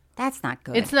mean, that's not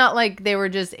good. It's not like they were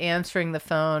just answering the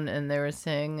phone and they were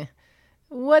saying,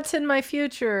 "What's in my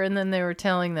future?" And then they were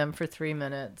telling them for 3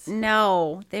 minutes.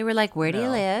 No. They were like, where do you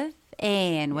live?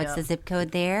 And what's the zip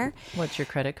code there? What's your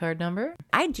credit card number?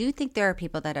 I do think there are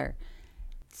people that are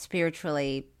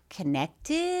spiritually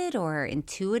connected or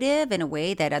intuitive in a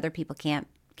way that other people can't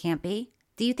be.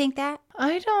 Do you think that?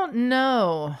 I don't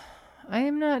know. I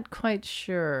am not quite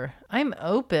sure. I'm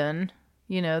open.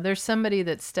 You know, there's somebody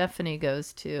that Stephanie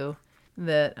goes to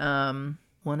that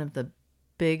one of the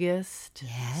biggest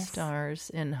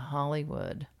stars in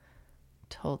Hollywood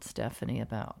told Stephanie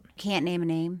about. Can't name a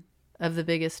name? Of the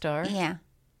biggest star? Yeah.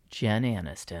 Jen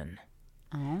Aniston.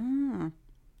 Oh.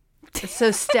 So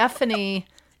Stephanie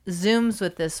Zooms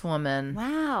with this woman.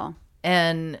 Wow.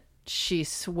 And she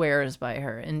swears by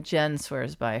her, and Jen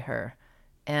swears by her.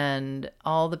 And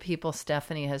all the people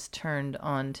Stephanie has turned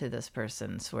on to this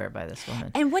person swear by this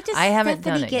woman. And what does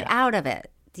Stephanie get out of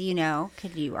it? Do you know?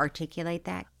 Could you articulate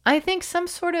that? I think some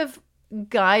sort of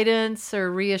guidance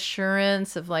or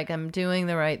reassurance of I'm doing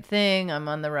the right thing. I'm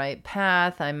on the right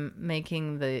path. I'm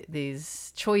making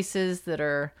these choices that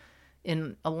are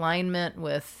in alignment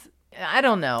with, I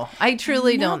don't know. I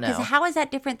truly don't know. Because how is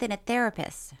that different than a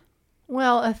therapist?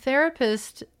 Well, a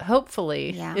therapist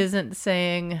hopefully isn't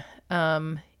saying,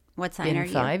 what sign are you?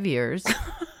 In 5 years,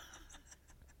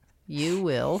 you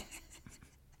will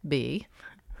be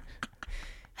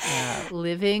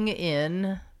living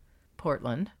in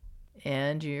Portland,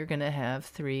 and you're going to have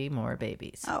 3 more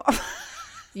babies. Oh.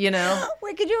 You know?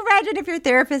 Wait, could you imagine if your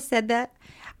therapist said that?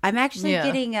 I'm actually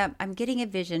getting a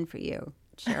vision for you,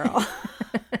 Cheryl.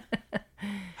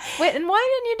 Wait, and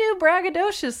why didn't you do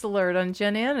braggadocious alert on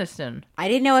Jen Aniston? I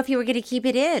didn't know if you were going to keep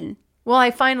it in. Well,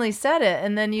 I finally said it,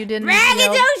 and then you didn't.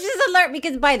 Braggadocious alert,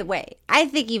 because, by the way, I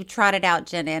think you've trotted out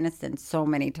Jen Aniston so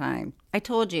many times. I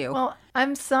told you. Well,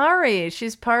 I'm sorry.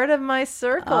 She's part of my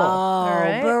circle. Oh, all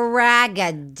right?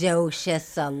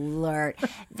 Braggadocious alert.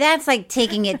 That's like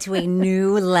taking it to a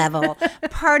new level.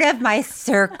 Part of my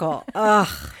circle. Ugh.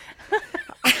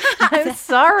 I'm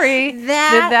sorry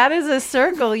that is a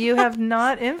circle you have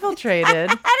not infiltrated.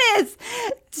 That is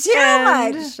too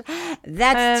much.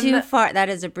 That's too far. That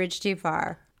is a bridge too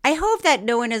far. I hope that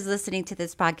no one is listening to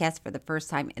this podcast for the first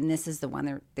time, and this is the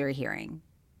one they're hearing.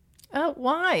 Oh,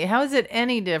 why? How is it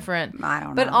any different? I don't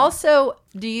know. But also,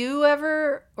 do you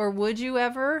ever or would you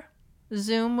ever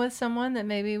Zoom with someone that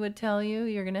maybe would tell you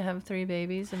you're going to have 3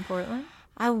 babies in Portland?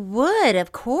 I would,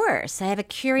 of course. I have a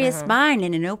curious mind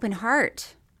and an open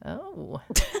heart. Oh.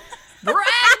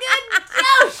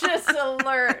 Braggadocious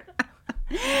alert.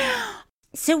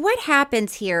 So what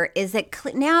happens here is that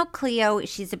now Cleo,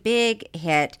 she's a big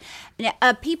hit.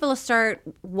 People start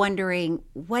wondering,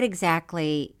 what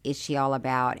exactly is she all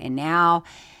about? And now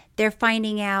they're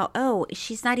finding out,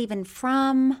 she's not even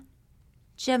from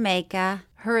Jamaica.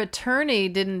 Her attorney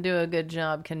didn't do a good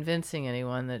job convincing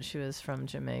anyone that she was from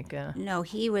Jamaica. No,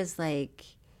 he was like,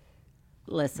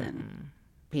 listen,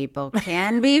 people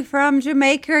can be from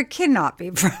Jamaica or cannot be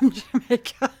from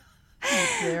Jamaica.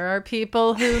 There are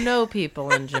people who know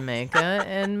people in Jamaica,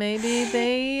 and maybe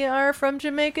they are from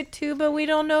Jamaica too, but we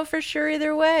don't know for sure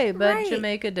either way. But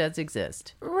Jamaica does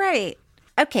exist. Right.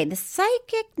 Okay, the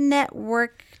Psychic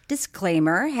Network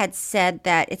disclaimer had said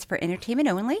that it's for entertainment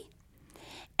only,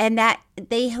 and that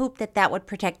they hope that would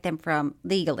protect them from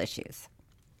legal issues.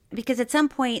 Because at some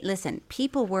point, listen,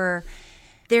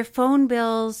 their phone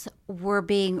bills were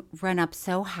being run up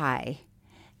so high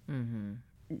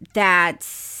that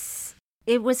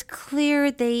it was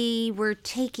clear they were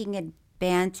taking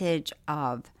advantage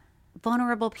of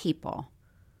vulnerable people.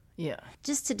 Yeah.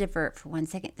 Just to divert for 1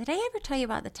 second, did I ever tell you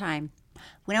about the time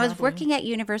when I was working at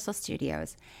Universal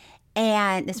Studios,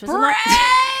 and this was a lot. Alert!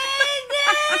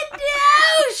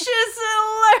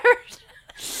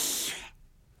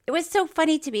 It was so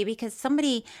funny to me because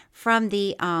somebody from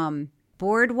the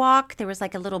boardwalk, there was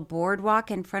like a little boardwalk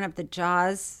in front of the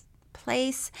Jaws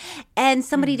place, and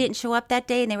somebody didn't show up that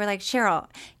day, and they were like, Cheryl,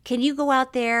 can you go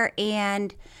out there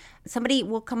and somebody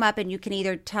will come up and you can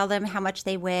either tell them how much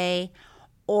they weigh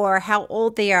or how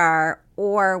old they are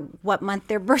or what month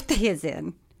their birthday is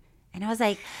in. And I was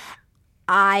like,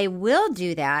 I will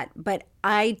do that, but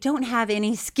I don't have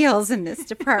any skills in this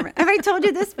department. Have I told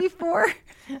you this before?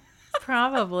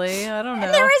 Probably. I don't know.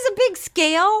 And there is a big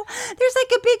scale. There's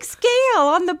like a big scale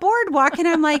on the boardwalk. And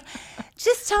I'm like,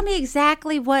 just tell me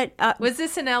exactly what. Was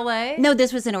this in LA? No,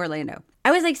 this was in Orlando. I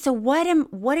was like, so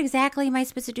what exactly am I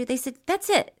supposed to do? They said, that's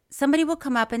it. Somebody will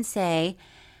come up and say,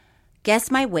 guess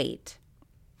my weight.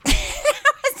 I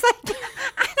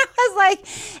was like,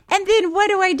 and then what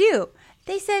do I do?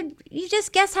 They said, you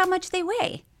just guess how much they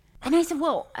weigh. And I said,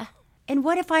 well, and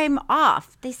what if I'm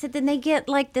off? They said, then they get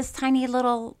like this tiny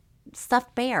little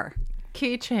stuffed bear.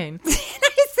 Keychain. And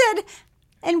I said,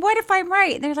 and what if I'm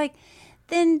right? And they're like,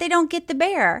 then they don't get the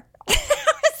bear. I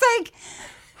was like,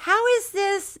 how is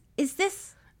this? Is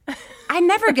this? I'm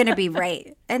never going to be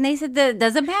right. And they said, that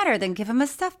doesn't matter. Then give them a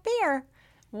stuffed bear.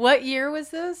 What year was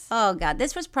this? Oh, God.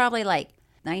 This was probably like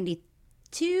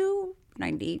 92,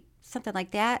 90, something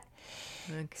like that.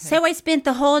 Okay. So I spent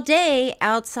the whole day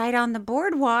outside on the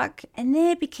boardwalk, and then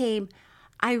it became,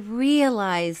 I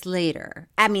realized later,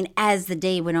 I mean, as the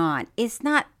day went on, it's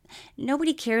not,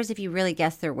 nobody cares if you really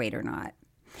guess their weight or not.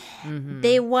 Mm-hmm.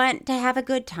 They want to have a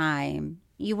good time.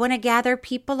 You want to gather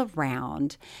people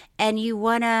around, and you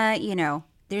want to,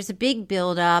 there's a big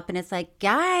buildup, and it's like,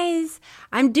 guys,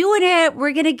 I'm doing it.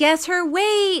 We're going to guess her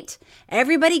weight.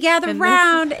 Everybody gather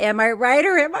around. Am I right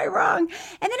or am I wrong?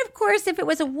 And then, of course, if it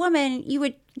was a woman, you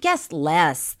would guess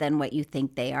less than what you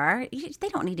think they are. They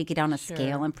don't need to get on a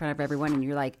scale in front of everyone, and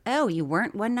you're like, oh, you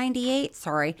weren't 198?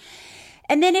 Sorry.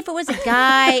 And then if it was a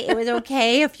guy, it was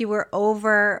okay if you were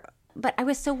over. But I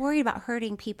was so worried about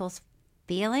hurting people's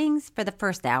feelings for the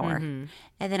first hour. Mm-hmm.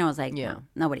 And then I was like, no,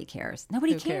 nobody cares.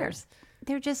 Nobody cares.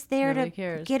 They're just there to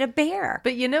get a bear.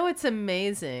 But what's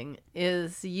amazing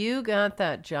is you got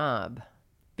that job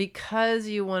because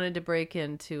you wanted to break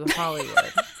into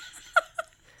Hollywood.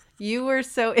 You were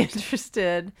so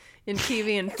interested in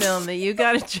TV and film that you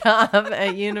got a job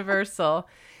at Universal.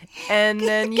 And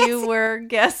then you were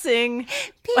guessing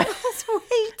people's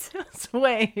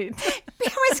weight. I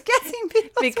was guessing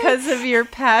people's because of your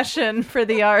passion for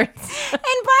the arts. And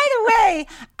by the way,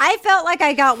 I felt like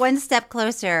I got one step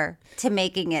closer to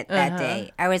making it that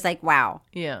day. I was like, wow.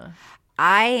 Yeah.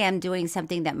 I am doing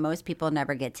something that most people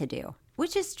never get to do,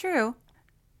 which is true.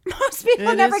 Most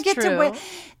people never get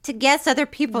to guess other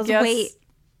people's weight.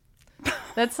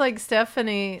 That's like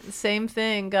Stephanie, same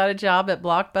thing, got a job at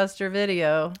Blockbuster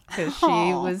Video because she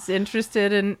was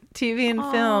interested in TV and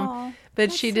film,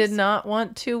 but she did not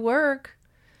want to work.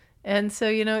 And so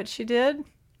you know what she did?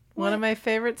 One of my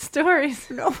favorite stories.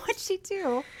 No, what'd she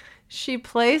do? She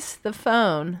placed the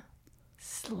phone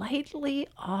slightly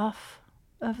off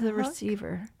of the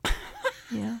receiver.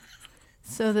 Yeah.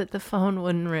 So that the phone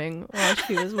wouldn't ring while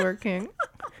she was working.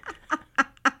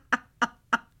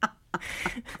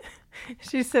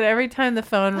 She said every time the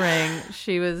phone rang,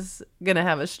 she was going to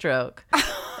have a stroke.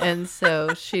 And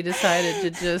so she decided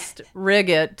to just rig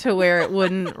it to where it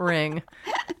wouldn't ring.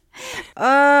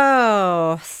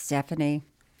 Oh, Stephanie.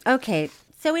 Okay.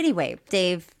 So anyway,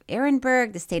 Dave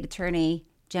Ehrenberg, the state attorney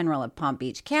general of Palm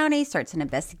Beach County, starts an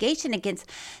investigation against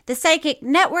the Psychic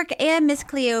Network and Miss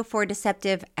Cleo for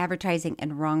deceptive advertising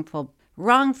and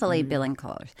wrongfully billing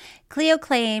callers. Cleo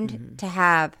claimed to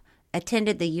have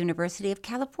attended the University of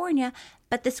California,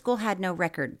 but the school had no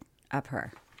record of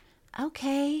her.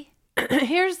 Okay.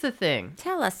 Here's the thing.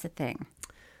 Tell us the thing.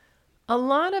 A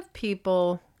lot of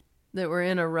people that were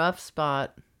in a rough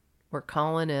spot were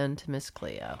calling in to Miss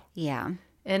Cleo. Yeah.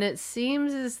 And it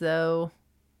seems as though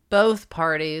both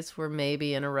parties were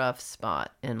maybe in a rough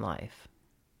spot in life.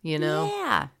 You know?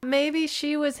 Yeah. Maybe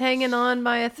she was hanging on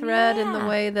by a thread in the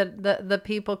way that the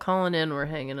people calling in were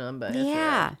hanging on by a thread.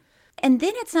 Yeah. And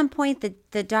then at some point,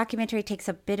 the documentary takes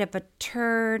a bit of a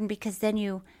turn because then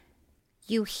you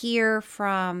hear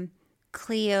from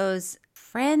Cleo's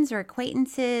friends or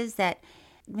acquaintances that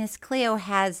Miss Cleo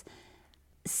has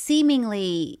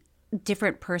seemingly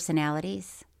different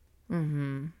personalities.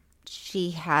 Mm-hmm.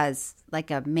 She has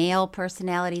like a male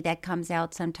personality that comes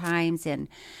out sometimes. And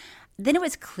then it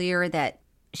was clear that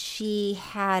she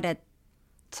had a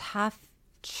tough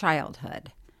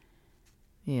childhood.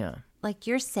 Yeah. Like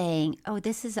you're saying, oh,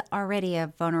 this is already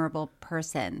a vulnerable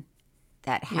person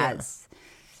that has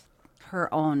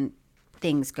her own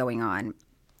things going on.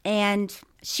 And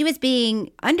she was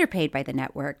being underpaid by the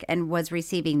network and was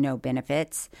receiving no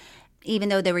benefits, even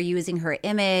though they were using her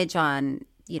image on,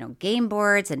 game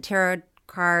boards and tarot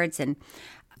cards. And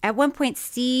at one point,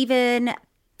 Stephen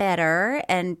Better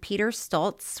and Peter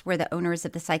Stoltz were the owners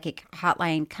of the psychic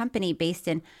hotline company based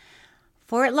in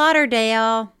Fort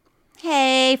Lauderdale.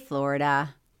 Hey,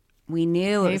 Florida. We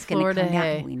knew it was going to come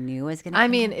down. We knew it was going to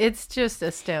come down. It's just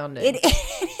astounding. It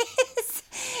is.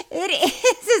 It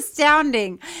is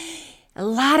astounding. A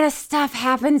lot of stuff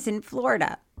happens in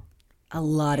Florida. A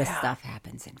lot of stuff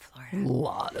happens in Florida. A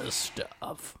lot of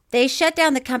stuff. They shut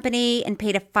down the company and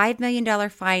paid a $5 million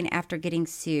fine after getting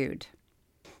sued.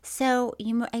 So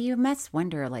you must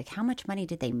wonder, how much money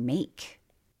did they make?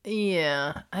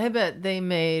 Yeah, I bet they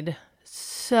made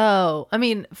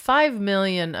 $5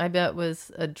 million, I bet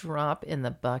was a drop in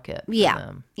the bucket for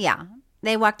them. Yeah.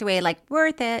 They walked away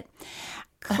worth it.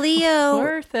 Cleo.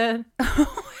 Worth it.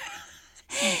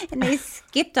 And they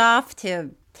skipped off to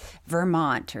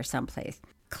Vermont or someplace.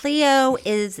 Cleo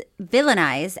is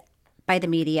villainized by the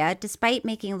media despite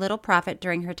making little profit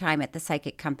during her time at the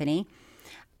psychic company.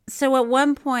 So at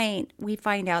one point, we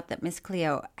find out that Miss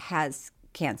Cleo has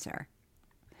cancer.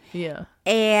 Yeah.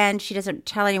 And she doesn't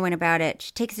tell anyone about it.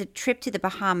 She takes a trip to the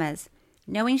Bahamas,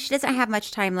 knowing she doesn't have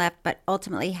much time left, but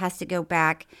ultimately has to go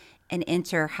back and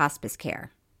enter hospice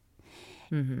care.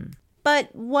 Mm-hmm.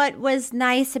 But what was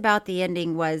nice about the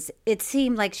ending was it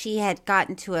seemed like she had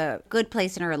gotten to a good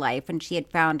place in her life and she had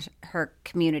found her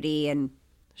community and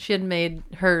she had made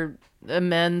her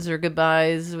amends or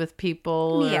goodbyes with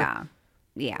people. Yeah.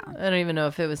 I don't even know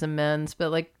if it was amends,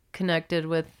 but connected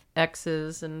with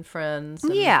exes and friends.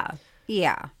 And...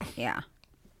 Yeah.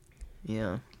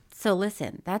 So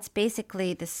listen, that's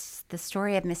basically the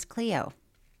story of Miss Cleo.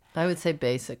 I would say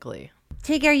basically.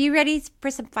 Tig, are you ready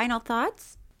for some final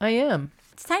thoughts? I am.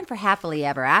 It's time for Happily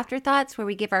Ever Afterthoughts, where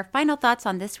we give our final thoughts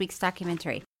on this week's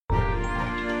documentary.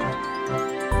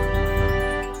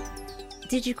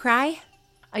 Did you cry?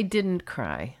 I didn't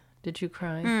cry. Did you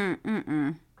cry?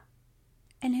 Mm-mm.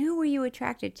 And who were you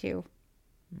attracted to?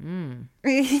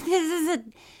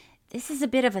 This is a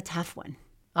bit of a tough one.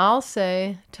 I'll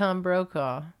say Tom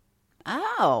Brokaw.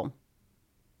 Oh.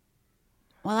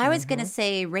 Well, I was going to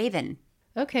say Raven.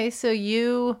 Okay, so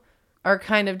you are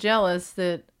kind of jealous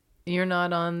that you're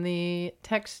not on the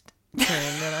text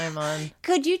train that I'm on.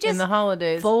 Could you just in the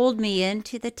holidays fold me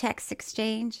into the text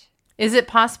exchange? Is it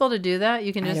possible to do that?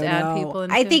 You can just add people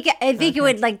into I think it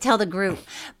would tell the group.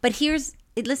 But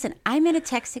listen, I'm in a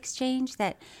text exchange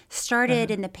that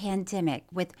started in the pandemic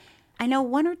with, I know,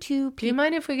 one or two people. Do you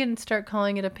mind if we can start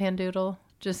calling it a pandoodle?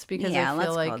 Just because I feel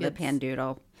let's like call it a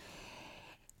pandoodle.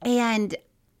 And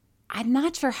I'm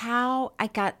not sure how I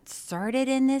got started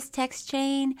in this text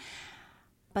chain,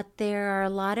 but there are a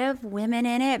lot of women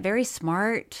in it, very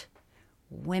smart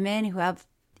women who have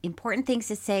important things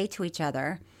to say to each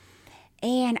other.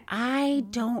 And I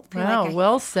don't feel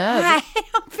well said. I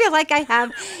don't feel like I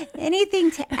have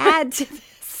anything to add to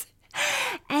this.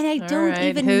 And I don't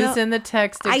even know. Who's in the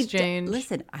text exchange?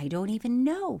 Listen, I don't even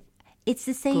know. It's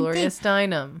the same Glorious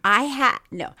thing. Dynam.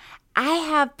 I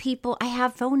have people, I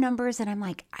have phone numbers, and I'm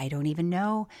like, I don't even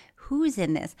know who's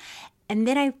in this. And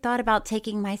then I thought about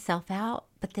taking myself out,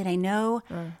 but then I know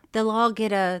they'll all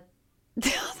get a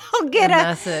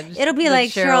message. It'll be like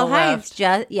Cheryl Hines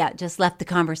just left the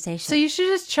conversation. So you should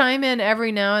just chime in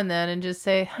every now and then and just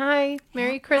say, hi,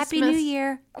 Merry Christmas. Happy New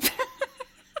Year.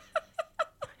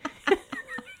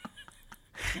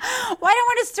 Well, I don't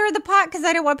want to stir the pot because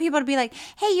I don't want people to be like,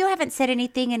 hey, you haven't said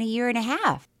anything in a year and a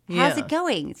half. How's it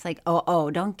going? It's like,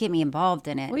 oh, don't get me involved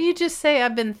in it. Well, you just say,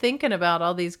 I've been thinking about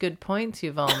all these good points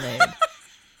you've all made.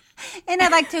 And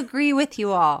I'd like to agree with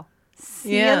you all.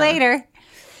 See you later.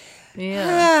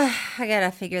 Yeah. I got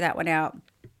to figure that one out.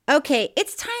 Okay,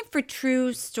 it's time for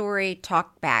True Story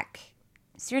Talk Back.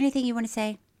 Is there anything you want to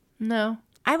say? No.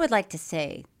 I would like to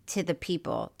say to the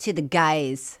people, to the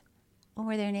guys, what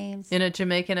were their names? In a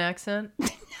Jamaican accent?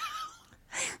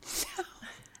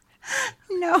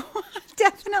 No,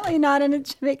 definitely not in a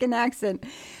Jamaican accent.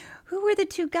 Who were the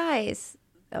two guys?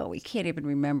 Oh, we can't even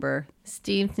remember.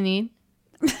 Steve Sneed.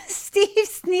 Steve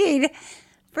Sneed.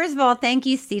 First of all, thank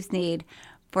you, Steve Sneed,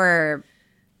 for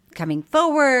coming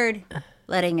forward,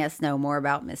 letting us know more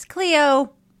about Miss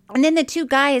Cleo. And then the two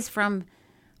guys from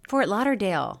Fort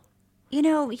Lauderdale. You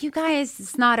know, you guys,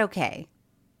 it's not okay.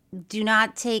 Do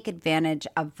not take advantage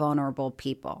of vulnerable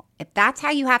people. If that's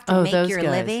how you have to make your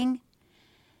living,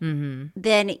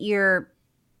 then you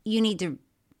need to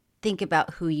think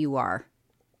about who you are.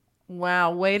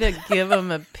 Wow, way to give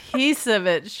them a piece of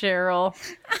it, Cheryl.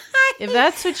 If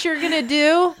that's what you're going to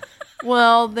do,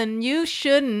 well, then you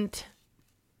shouldn't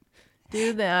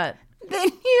do that.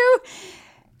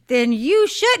 Then you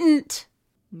shouldn't.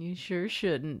 You sure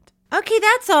shouldn't. Okay,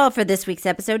 that's all for this week's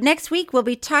episode. Next week, we'll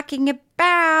be talking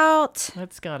about...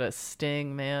 That's got to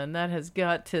sting, man. That has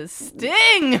got to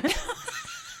sting.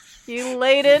 You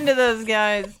laid into those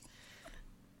guys.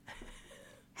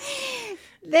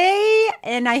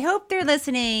 And I hope they're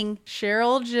listening.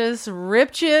 Cheryl just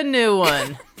ripped you a new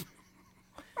one.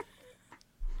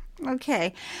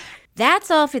 Okay.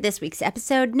 That's all for this week's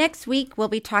episode. Next week, we'll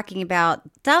be talking about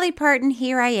Dolly Parton,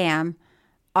 Here I Am,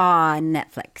 on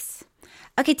Netflix.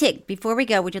 Okay, Tig, before we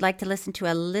go, would you like to listen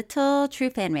to a little true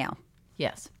fan mail?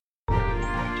 Yes.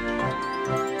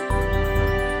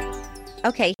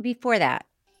 Okay, before that,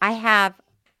 I have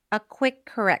a quick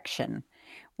correction.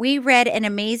 We read an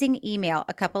amazing email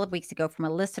a couple of weeks ago from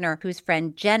a listener whose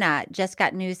friend Jenna just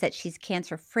got news that she's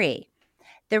cancer-free.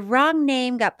 The wrong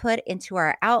name got put into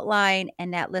our outline,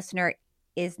 and that listener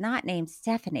is not named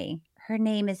Stephanie. Her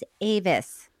name is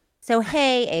Avis. So,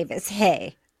 hey, Avis,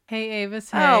 hey. Hey,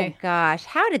 Avis, hey. Oh, gosh.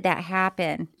 How did that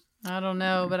happen? I don't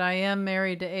know, but I am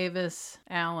married to Avis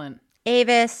Allen.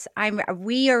 Avis,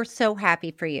 we are so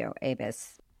happy for you,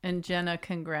 Avis. And Jenna,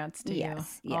 congrats to you.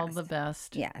 All the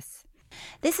best. Yes.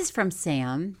 This is from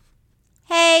Sam.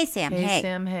 Hey, Sam, hey. Hey,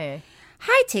 Sam, hey.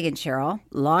 Hi, Tig and Cheryl.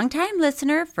 Long-time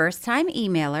listener, first-time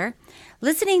emailer.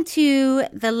 Listening to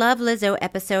the Love Lizzo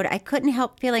episode, I couldn't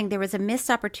help feeling there was a missed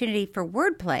opportunity for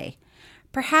wordplay.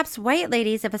 Perhaps white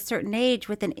ladies of a certain age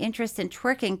with an interest in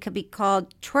twerking could be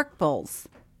called twerk bulls.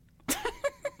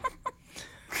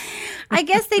 I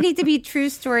guess they need to be true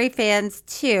story fans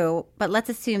too, but let's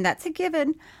assume that's a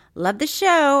given. Love the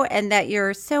show and that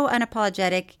you're so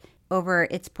unapologetic over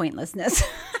its pointlessness.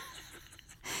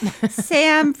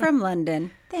 Sam from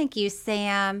London. Thank you,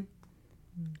 Sam.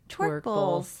 Twerk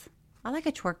bulls. I like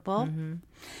a twerk bull. Mm-hmm.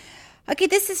 Okay,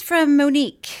 this is from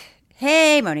Monique.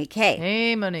 Hey, Monique. Hey.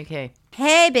 Hey, Monique. Hey.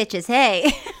 Hey, bitches.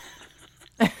 Hey.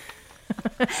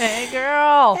 Hey,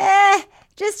 girl.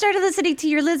 Just started listening to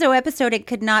your Lizzo episode and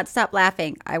could not stop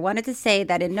laughing. I wanted to say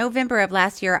that in November of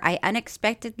last year, I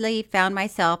unexpectedly found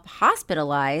myself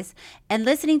hospitalized, and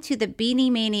listening to the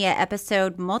Beanie Mania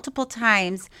episode multiple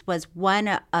times was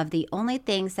one of the only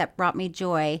things that brought me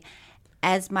joy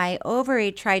as my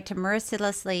ovary tried to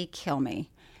mercilessly kill me.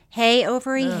 Hey,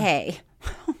 ovary, hey.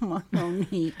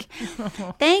 Monique.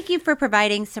 Thank you for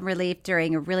providing some relief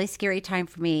during a really scary time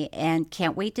for me, and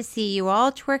can't wait to see you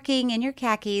all twerking in your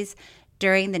khakis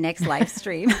during the next live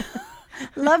stream.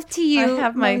 Love to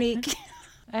you, Monique.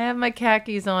 I have my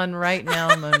khakis on right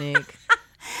now, Monique.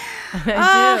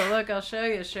 I do. Look, I'll show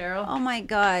you, Cheryl. Oh, my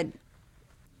God.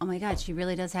 Oh, my God. She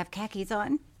really does have khakis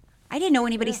on. I didn't know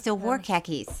anybody still wore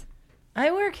khakis. I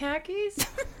wear khakis.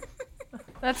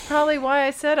 That's probably why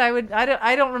I said I would.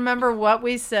 I don't remember what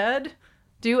we said.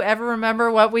 Do you ever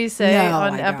remember what we say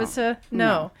on episode?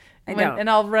 No. I don't. And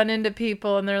I'll run into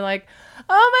people and they're like,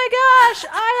 oh my gosh,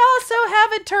 I also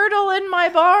have a turtle in my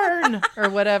barn or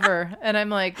whatever. And I'm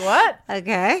like, what?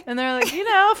 Okay. And they're like,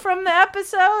 from the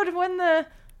episode when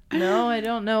no, I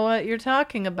don't know what you're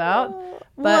talking about.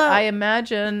 But I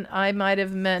imagine I might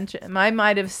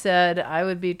have said I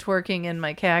would be twerking in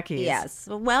my khakis. Yes.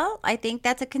 Well, I think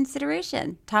that's a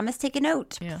consideration. Thomas, take a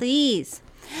note, please.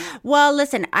 Well,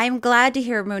 listen, I'm glad to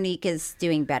hear Monique is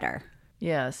doing better.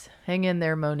 Yes. Hang in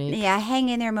there, Monique. Yeah, hang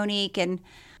in there, Monique. And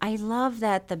I love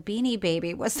that the Beanie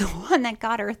Baby was the one that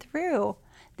got her through.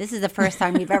 This is the first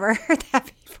time we've ever heard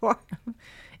that before.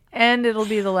 And it'll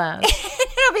be the last.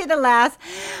 It'll be the last.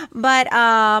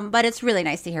 But it's really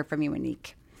nice to hear from you,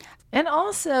 Monique. And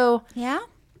also,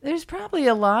 there's probably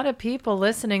a lot of people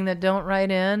listening that don't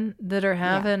write in that are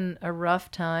having a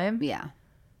rough time. Yeah.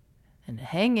 And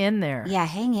hang in there. Yeah,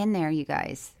 hang in there, you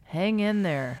guys. Hang in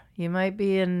there. You might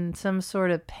be in some sort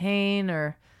of pain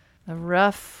or a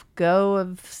rough go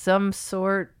of some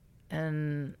sort.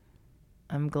 And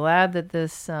I'm glad that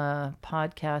this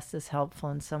podcast is helpful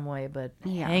in some way, but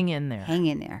hang in there. Hang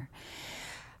in there.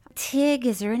 Tig,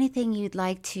 is there anything you'd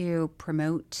like to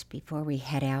promote before we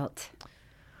head out?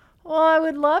 Well, I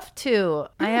would love to.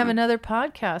 I have another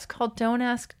podcast called Don't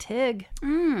Ask Tig.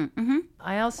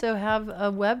 I also have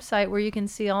a website where you can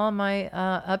see all of my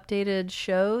updated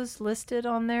shows listed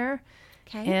on there.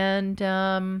 Okay. And,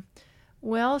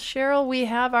 well, Cheryl, we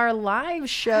have our live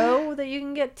show that you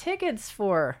can get tickets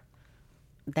for.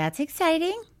 That's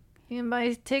exciting. You can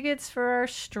buy tickets for our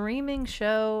streaming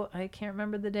show. I can't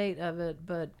remember the date of it,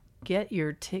 but get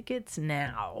your tickets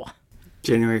now.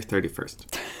 January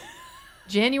 31st.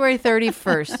 January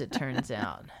 31st, it turns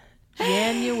out.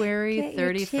 January Get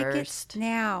your 31st. tickets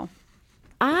now.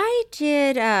 I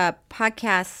did a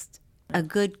podcast, A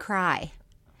Good Cry,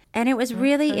 and it was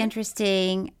really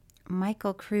interesting.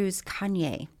 Michael Cruz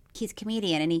Kanye. He's a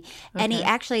comedian, and he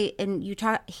actually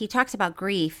he talks about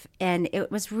grief, and it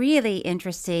was really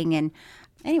interesting. And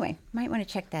anyway, might want to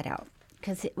check that out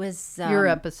because it was your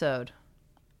episode.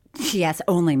 Yes,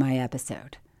 only my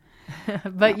episode.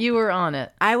 But you were on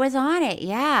it. I was on it.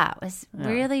 Yeah, it was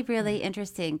really, really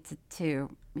interesting to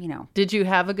Did you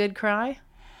have a good cry?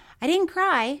 I didn't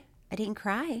cry.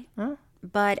 Huh?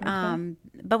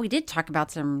 But we did talk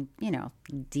about some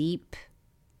deep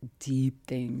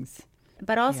things.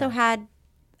 But also had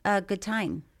a good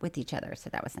time with each other, so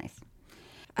that was nice.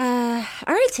 All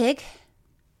right, Tig.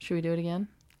 Should we do it again?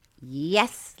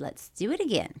 Yes, let's do it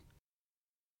again.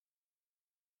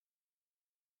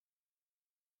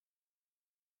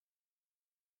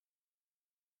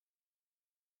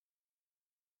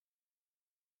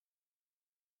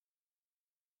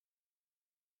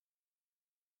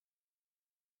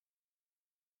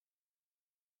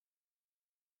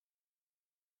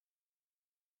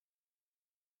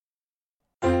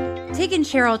 Tig and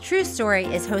Cheryl True Story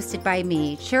is hosted by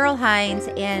me, Cheryl Hines,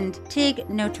 and Tig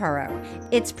Notaro.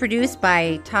 It's produced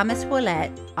by Thomas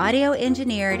Willett, audio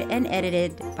engineered and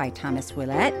edited by Thomas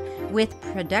Willett, with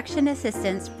production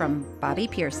assistance from Bobby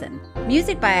Pearson.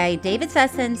 Music by David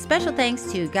Sussin. Special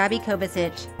thanks to Gabi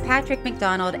Kovacic, Patrick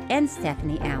McDonald, and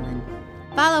Stephanie Allen.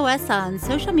 Follow us on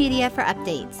social media for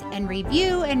updates and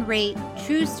review and rate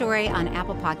True Story on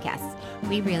Apple Podcasts.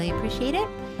 We really appreciate it.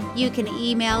 You can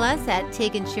email us at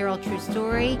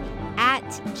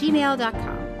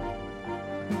tigandcheryltruestory@gmail.com.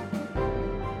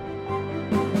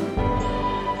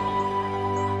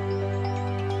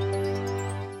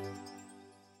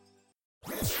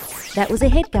 That was a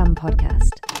HeadGum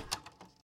podcast.